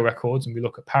at burial records and we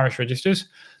look at parish registers,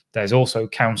 there's also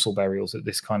council burials at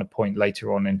this kind of point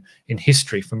later on in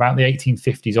history, from about the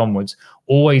 1850s onwards.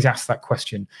 Always ask that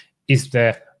question, is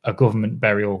there a government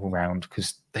burial around?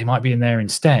 Because they might be in there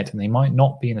instead, and they might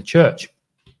not be in a church.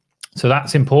 So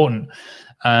that's important.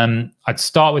 I'd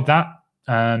start with that.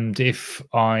 And if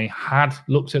I had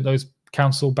looked at those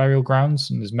council burial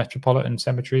grounds and there's metropolitan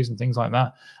cemeteries and things like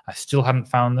that, I still hadn't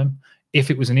found them.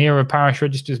 If it was an era of parish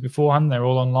registers beforehand, they're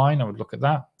all online, I would look at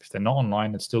that. If they're not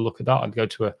online, I'd still look at that. I'd go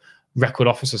to a record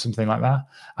office or something like that.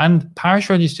 And parish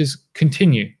registers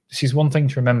continue. This is one thing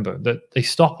to remember, that they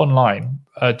stop online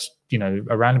at,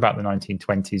 around about the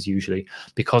 1920s usually,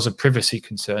 because of privacy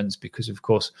concerns, because of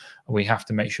course we have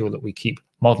to make sure that we keep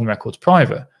modern records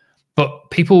private.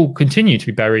 But people continue to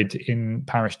be buried in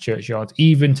parish churchyards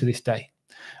even to this day.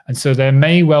 And so there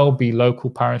may well be local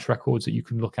parish records that you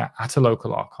can look at a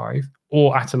local archive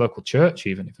or at a local church,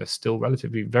 even if they're still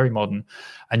relatively very modern,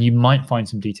 and you might find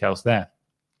some details there.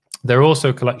 There are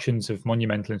also collections of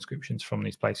monumental inscriptions from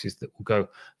these places that will go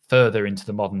further into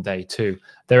the modern day too.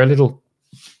 They're a little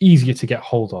easier to get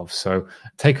hold of, so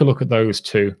take a look at those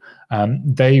too.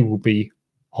 They will be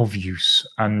of use,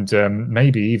 and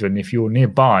maybe even if you're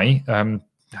nearby,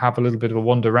 have a little bit of a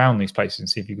wander around these places and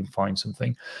see if you can find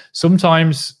something.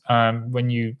 Sometimes when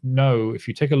if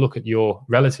you take a look at your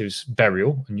relatives'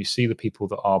 burial and you see the people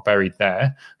that are buried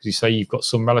there, because you say you've got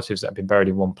some relatives that have been buried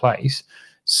in one place,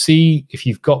 see if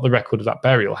you've got the record of that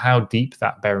burial, how deep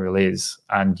that burial is,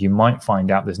 and you might find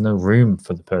out there's no room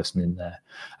for the person in there.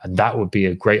 And that would be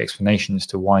a great explanation as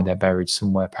to why they're buried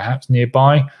somewhere perhaps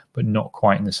nearby, but not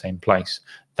quite in the same place.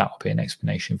 That would be an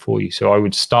explanation for you. So I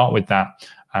would start with that,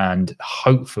 and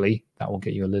hopefully that will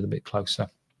get you a little bit closer.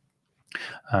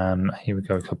 Here we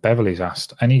go. So Beverly's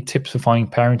asked, any tips for finding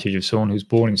parentage of someone who's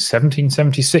born in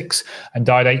 1776 and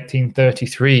died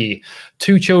 1833?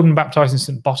 2 children baptized in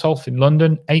St. Botolph in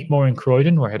London, 8 more in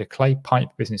Croydon, where he had a clay pipe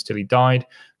business till he died.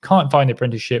 Can't find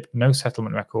apprenticeship, no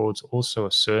settlement records, also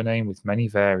a surname with many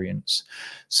variants.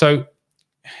 So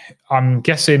I'm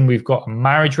guessing we've got a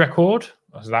marriage record.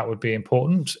 So that would be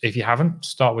important. If you haven't,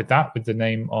 start with that, with the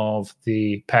name of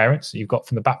the parents that you've got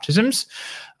from the baptisms.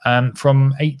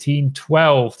 From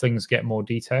 1812, things get more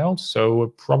detailed. So we're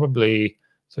probably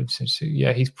So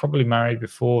yeah, he's probably married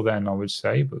before then, I would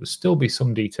say, but there'll still be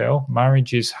some detail.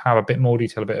 Marriages have a bit more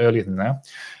detail a bit earlier than that.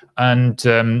 And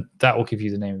that will give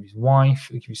you the name of his wife.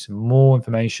 It'll give you some more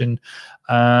information.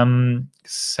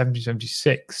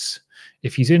 1776.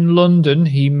 If he's in London,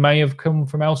 he may have come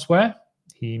from elsewhere.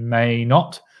 He may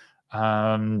not.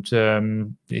 And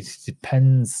it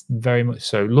depends very much.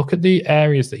 So look at the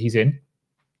areas that he's in.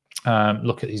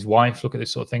 Look at his wife. Look at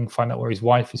this sort of thing. Find out where his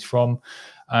wife is from.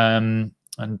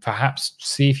 And perhaps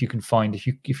see if you can find,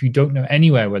 if you don't know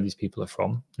anywhere where these people are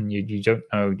from, and you don't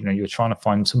know, you're trying to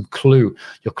find some clue,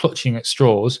 you're clutching at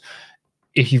straws.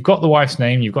 If you've got the wife's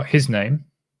name, you've got his name,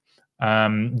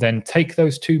 then take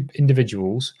those two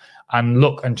individuals and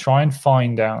look and try and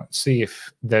find out, see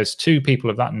if there's two people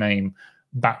of that name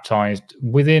baptized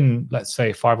within, let's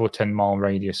say, 5 or 10 mile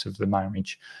radius of the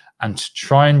marriage, and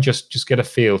try and just get a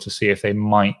feel to see if they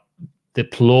might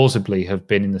plausibly have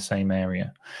been in the same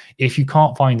area. If you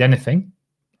can't find anything,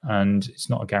 and it's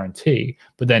not a guarantee,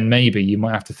 but then maybe you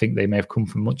might have to think they may have come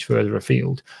from much further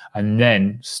afield, and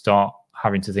then start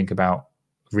having to think about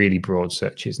really broad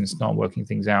searches and start working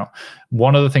things out.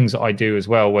 One of the things that I do as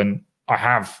well, when I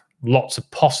have lots of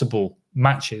possible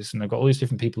matches and I've got all these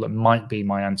different people that might be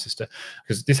my ancestor,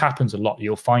 because this happens a lot.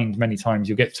 You'll find many times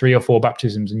you'll get 3 or 4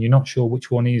 baptisms and you're not sure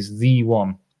which one is the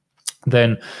one.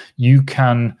 Then you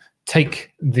can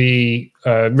take the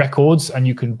records and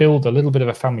you can build a little bit of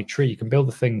a family tree. You can build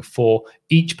a thing for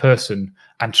each person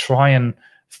and try and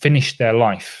finish their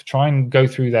life. Try and go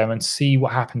through them and see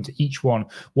what happened to each one.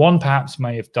 One perhaps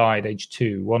may have died age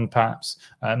 2. One perhaps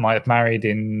might have married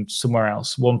in somewhere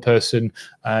else. One person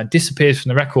disappears from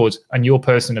the records and your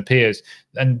person appears.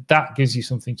 And that gives you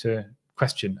something to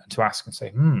question and to ask and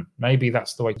say, maybe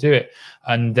that's the way to do it.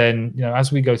 And then,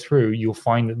 as we go through, you'll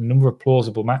find that the number of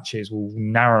plausible matches will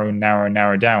narrow and narrow and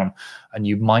narrow down, and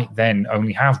you might then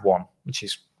only have one, which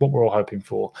is what we're all hoping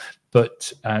for.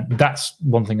 But that's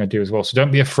one thing I do as well. So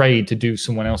don't be afraid to do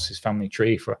someone else's family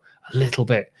tree for a little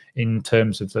bit in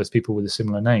terms of those people with the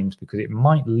similar names, because it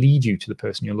might lead you to the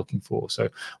person you're looking for. So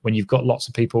when you've got lots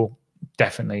of people,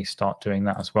 definitely start doing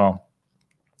that as well.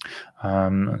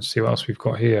 Let's see what else we've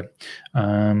got here.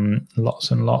 Lots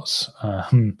and lots.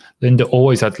 Linda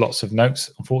always had lots of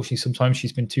notes. Unfortunately, sometimes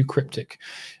she's been too cryptic.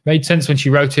 Made sense when she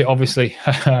wrote it, obviously.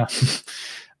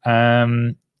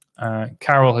 Carol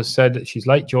has said that she's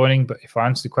late joining, but if I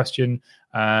answer the question,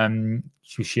 was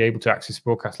she able to access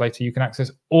broadcast later? You can access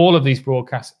all of these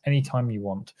broadcasts anytime you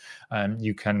want.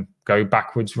 You can go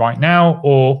backwards right now,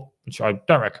 or, which I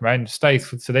don't recommend, stay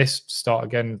for this, start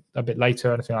again a bit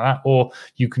later, anything like that. Or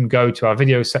you can go to our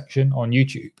video section on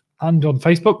YouTube and on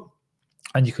Facebook,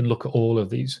 and you can look at all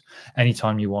of these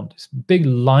anytime you want. It's a big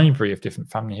library of different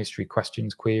family history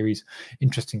questions, queries,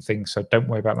 interesting things. So don't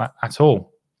worry about that at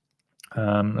all.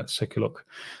 Let's take a look.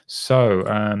 So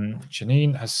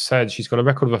Janine has said she's got a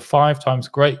record of a 5 times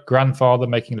great-grandfather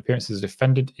making an appearance as a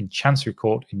defendant in Chancery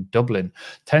Court in Dublin,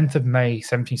 10th of May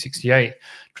 1768,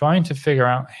 trying to figure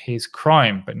out his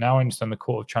crime. But now I understand the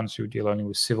Court of Chancery would deal only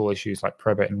with civil issues like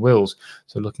probate and wills,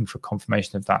 so looking for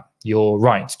confirmation of that. You're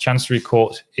right. Chancery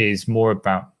Court is more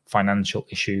about financial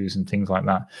issues and things like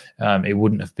that. It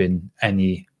wouldn't have been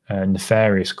any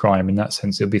nefarious crime in that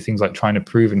sense. It'll be things like trying to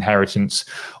prove inheritance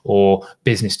or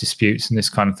business disputes and this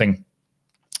kind of thing.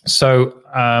 So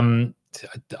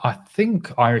I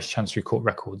think Irish Chancery Court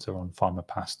records are on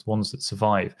Findmypast, ones that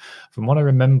survive. From what I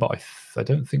remember, I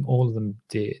don't think all of them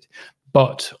did,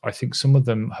 but I think some of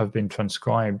them have been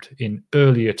transcribed in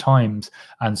earlier times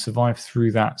and survived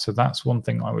through that. So that's one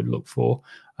thing I would look for.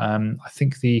 I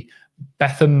think the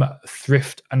Betham,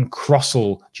 Thrift and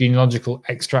Crossall genealogical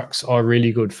extracts are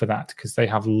really good for that, because they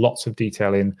have lots of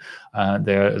detail in.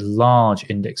 They're large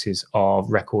indexes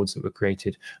of records that were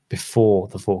created before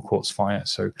the Four Courts fire.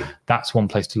 So that's one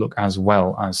place to look, as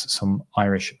well as some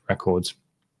Irish records.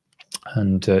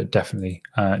 And definitely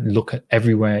look at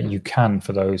everywhere you can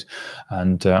for those.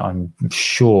 And I'm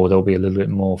sure there'll be a little bit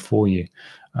more for you.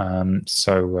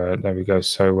 So there we go.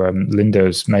 So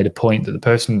Linda's made a point that the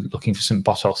person looking for St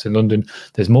Botolph in London,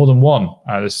 there's more than one.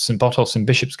 There's St Botolph in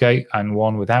Bishopsgate and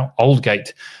one without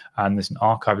Aldgate, and there's an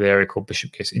archive of the area called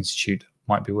Bishopsgate Institute.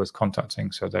 Might be worth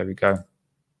contacting. So there we go.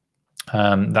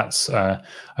 That's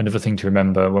another thing to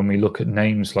remember when we look at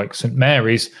names like St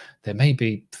Mary's. There may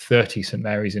be 30 St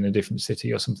Mary's in a different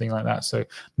city or something like that. So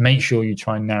make sure you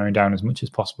try and narrow down as much as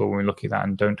possible when we look at that,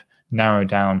 and don't narrow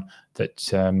down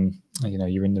that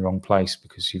you're in the wrong place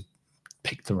because you've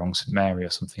picked the wrong St Mary or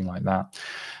something like that.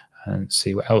 And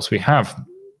see what else we have.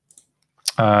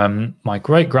 My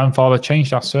great-grandfather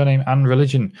changed our surname and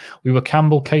religion. We were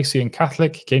Campbell, Casey, and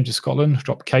Catholic. He came to Scotland,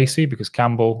 dropped Casey because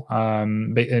Campbell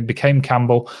became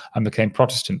Campbell and became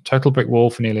Protestant. Total brick wall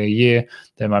for nearly a year.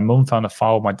 Then my mum found a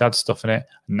file with my dad's stuff in it.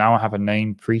 And now I have a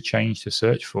name pre-changed to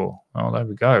search for. Oh, there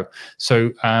we go.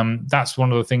 So that's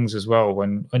one of the things as well.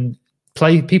 When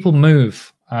people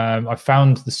move, I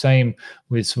found the same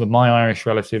with some of my Irish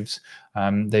relatives.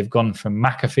 They've gone from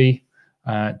McAfee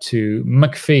to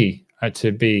McPhee.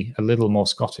 To be a little more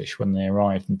Scottish when they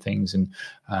arrived and things, and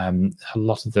a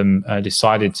lot of them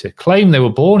decided to claim they were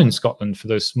born in Scotland for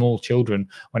those small children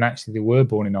when actually they were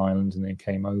born in Ireland and they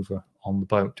came over on the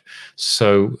boat.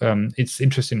 So it's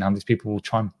interesting how these people will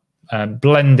try and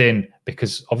blend in,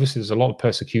 because obviously there's a lot of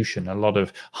persecution, a lot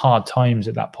of hard times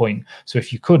at that point. So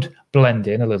if you could blend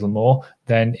in a little more,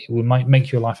 then it might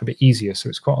make your life a bit easier. So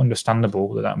it's quite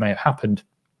understandable that that may have happened.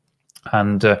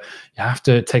 And you have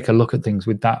to take a look at things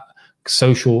with that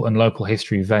social and local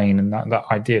history vein, and that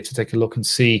idea to take a look and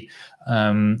see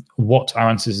what our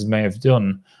ancestors may have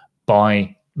done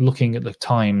by looking at the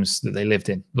times that they lived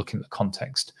in, looking at the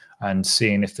context, and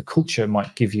seeing if the culture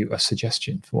might give you a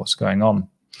suggestion for what's going on.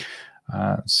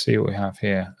 Let's see what we have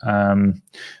here.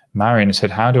 Marion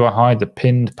said, how do I hide the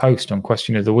pinned post on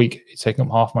question of the week? It's taking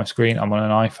up half my screen. I'm on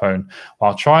an iPhone. Well,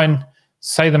 I'll try and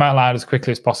say them out loud as quickly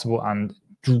as possible and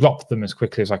drop them as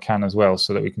quickly as I can as well,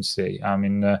 so that we can see. I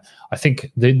mean, I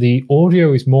think the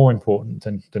audio is more important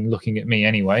than looking at me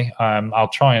anyway. I'll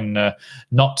try and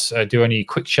not do any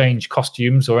quick change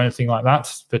costumes or anything like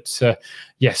that. But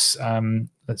yes,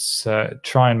 let's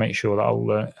try and make sure that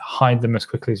I'll hide them as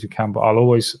quickly as we can, but I'll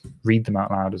always read them out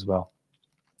loud as well.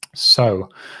 So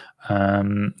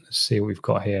let's see what we've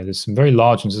got here. There's some very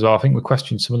large ones as well. I think the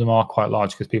questions, some of them are quite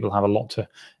large because people have a lot to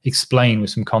explain with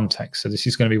some context. So this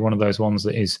is going to be one of those ones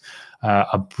that is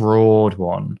a broad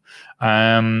one.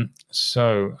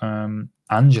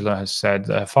 Angela has said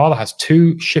that her father has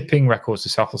 2 shipping records to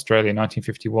South Australia in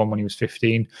 1951 when he was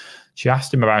 15. She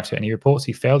asked him about it, and he reports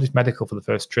he failed his medical for the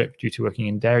first trip due to working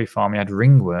in dairy farm. He had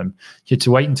ringworm. He had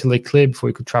to wait until they cleared before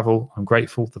he could travel. I'm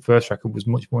grateful the first record was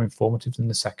much more informative than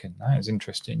the second. That is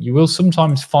interesting. You will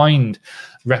sometimes find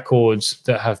records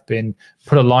that have been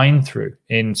put a line through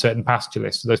in certain passenger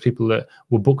lists. So those people that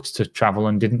were booked to travel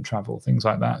and didn't travel, things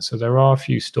like that. So there are a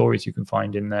few stories you can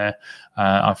find in there.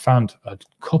 I've found a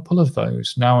couple of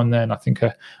those now and then. I think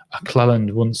a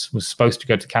Clelland once was supposed to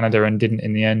go to Canada and didn't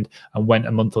in the end, and went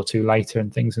a month or two later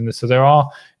and things. And so there are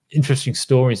interesting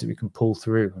stories that we can pull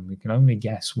through, and we can only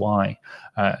guess why.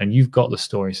 And you've got the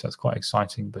story, so that's quite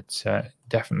exciting. But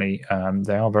definitely,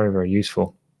 they are very, very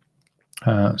useful.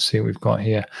 Let's see what we've got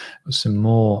here. Some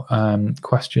more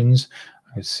questions.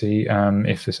 Let's see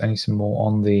if there's some more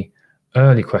on the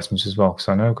early questions as well, because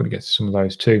I know I've got to get to some of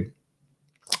those too.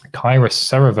 Kyra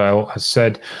Serravale has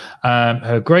said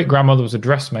her great-grandmother was a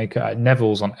dressmaker at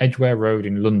Neville's on Edgware Road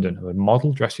in London, who had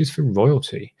modelled dresses for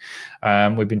royalty.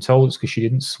 We've been told it's because she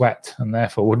didn't sweat and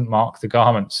therefore wouldn't mark the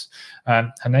garments.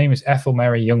 Her name is Ethel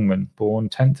Mary Youngman, born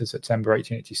 10th of September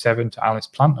 1887 to Alice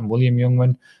Plant and William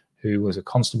Youngman, who was a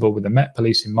constable with the Met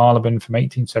Police in Marylebone from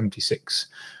 1876.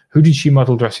 Who did she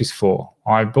model dresses for?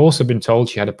 I've also been told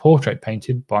she had a portrait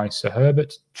painted by Sir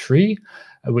Herbert Tree,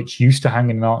 which used to hang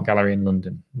in an art gallery in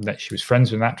London. That she was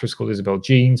friends with an actress called Isabel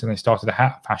Jeans, and they started a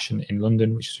hat fashion in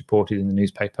London, which is reported in the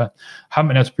newspaper. Haven't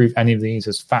been able to prove any of these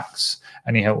as facts.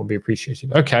 Any help would be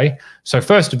appreciated. Okay, so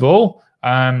first of all,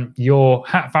 your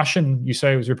hat fashion, you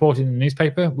say, was reported in the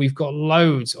newspaper. We've got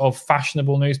loads of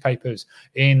fashionable newspapers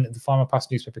in the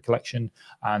Findmypast newspaper collection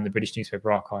and the British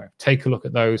Newspaper Archive. Take a look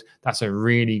at those. That's a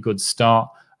really good start.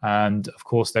 And of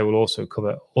course, they will also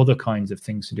cover other kinds of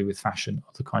things to do with fashion,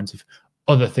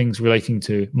 other things relating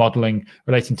to modeling,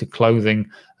 relating to clothing.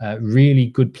 Really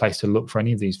good place to look for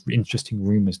any of these interesting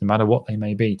rumors, no matter what they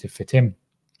may be, to fit in.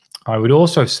 I would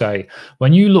also say,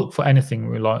 when you look for anything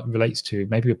relates to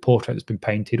maybe a portrait that's been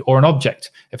painted or an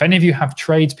object, if any of you have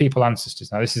tradespeople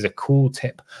ancestors, now this is a cool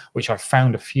tip, which I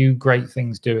found a few great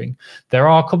things doing. There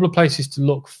are a couple of places to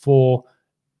look for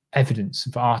evidence,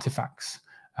 for artifacts.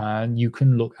 And you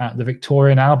can look at the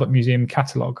Victoria and Albert Museum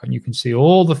catalogue, and you can see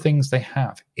all the things they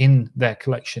have in their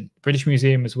collection. British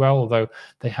Museum as well, although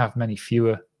they have many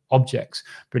fewer objects.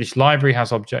 British Library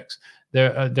has objects.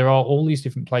 there are all these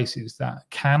different places that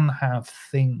can have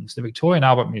things. The Victoria and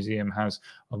Albert Museum has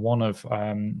one of,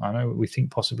 I know we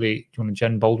think possibly one of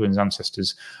Jen Baldwin's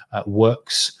ancestors'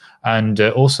 works, and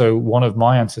also one of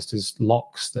my ancestors'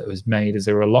 locks that was made as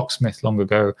they were a locksmith long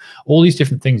ago. All these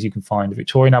different things you can find. The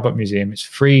Victoria and Albert Museum, it's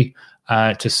free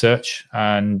to search,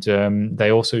 and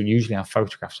they also usually have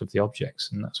photographs of the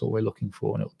objects, and that's what we're looking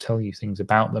for, and it'll tell you things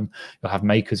about them. You'll have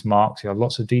maker's marks, you'll have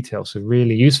lots of details, so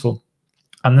really useful.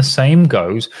 And the same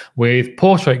goes with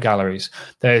portrait galleries.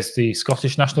 There's the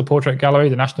Scottish National Portrait Gallery,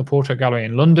 the National Portrait Gallery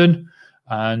in London,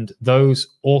 and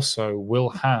those also will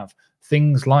have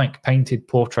things like painted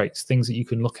portraits, things that you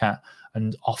can look at,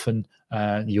 and often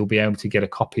you'll be able to get a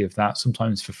copy of that,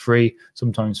 sometimes for free,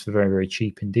 sometimes for very, very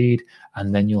cheap indeed,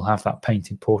 and then you'll have that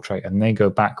painted portrait, and they go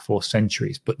back for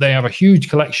centuries. But they have a huge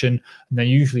collection, and they're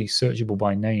usually searchable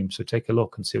by name, so take a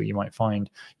look and see what you might find.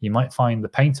 You might find the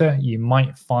painter, you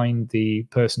might find the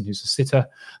person who's a sitter.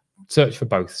 Search for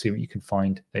both, see what you can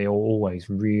find. They are always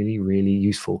really, really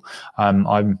useful.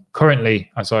 I'm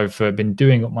currently, as I've been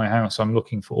doing at my house, I'm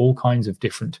looking for all kinds of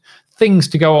different things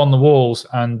to go on the walls,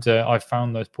 and I've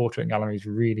found those portrait galleries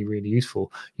really, really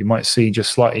useful. You might see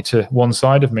just slightly to one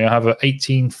side of me, I have a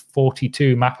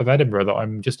 1842 map of Edinburgh that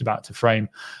I'm just about to frame,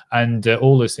 and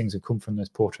all those things have come from those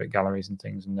portrait galleries and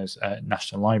things, and those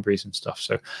national libraries and stuff.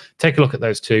 So take a look at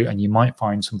those too, and you might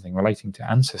find something relating to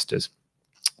ancestors.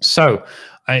 So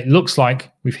it looks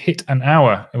like we've hit an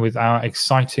hour with our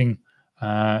exciting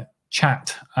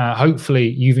chat. Hopefully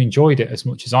you've enjoyed it as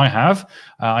much as I have.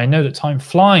 I know that time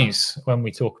flies when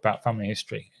we talk about family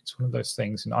history. It's one of those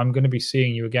things, and I'm going to be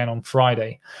seeing you again on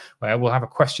Friday, where we'll have a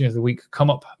question of the week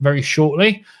come up very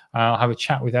shortly. I'll have a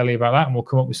chat with Ellie about that, and we'll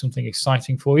come up with something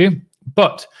exciting for you.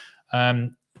 But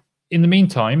in the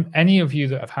meantime, any of you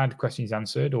that have had questions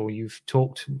answered, or you've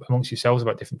talked amongst yourselves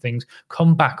about different things,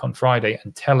 come back on Friday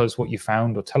and tell us what you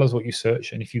found, or tell us what you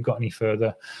searched, and if you've got any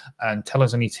further, and tell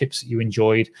us any tips that you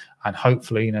enjoyed, and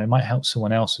hopefully, you know, it might help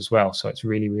someone else as well. So it's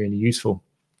really, really useful.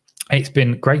 It's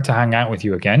been great to hang out with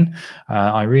you again.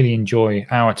 I really enjoy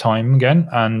our time again,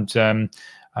 and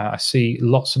I see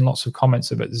lots and lots of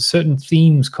comments about there's certain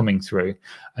themes coming through,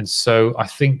 and so I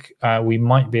think we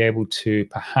might be able to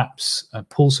perhaps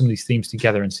pull some of these themes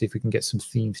together and see if we can get some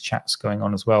themes chats going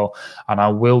on as well. And I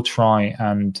will try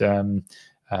and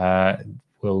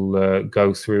we'll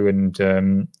go through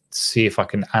and see if I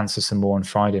can answer some more on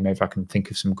Friday. Maybe I can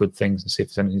think of some good things and see if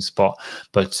there's anything to spot.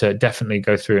 But definitely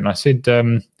go through it. And I said,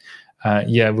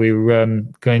 yeah, we were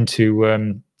going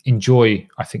to enjoy,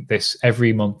 I think, this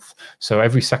every month. So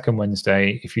every second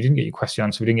Wednesday, if you didn't get your question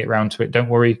answered, we didn't get around to it, don't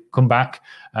worry, come back.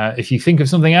 If you think of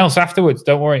something else afterwards,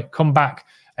 don't worry, come back.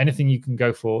 Anything you can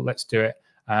go for, let's do it.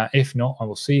 If not, I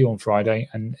will see you on Friday,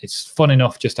 and it's fun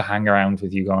enough just to hang around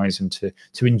with you guys and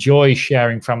to enjoy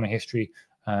sharing family history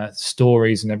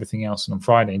stories and everything else. And on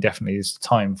Friday definitely is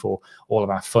time for all of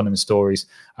our fun and stories.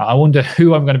 I wonder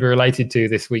who I'm going to be related to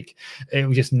this week. It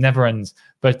just never ends.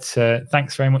 But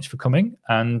thanks very much for coming,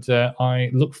 and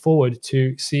I look forward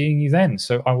to seeing you then.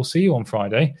 So I will see you on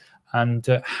Friday, and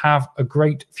have a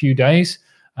great few days.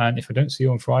 And if I don't see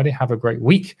you on Friday, have a great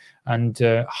week, and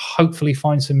hopefully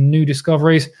find some new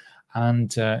discoveries,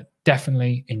 and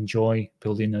definitely enjoy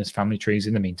building those family trees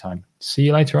in the meantime. See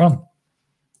you later on.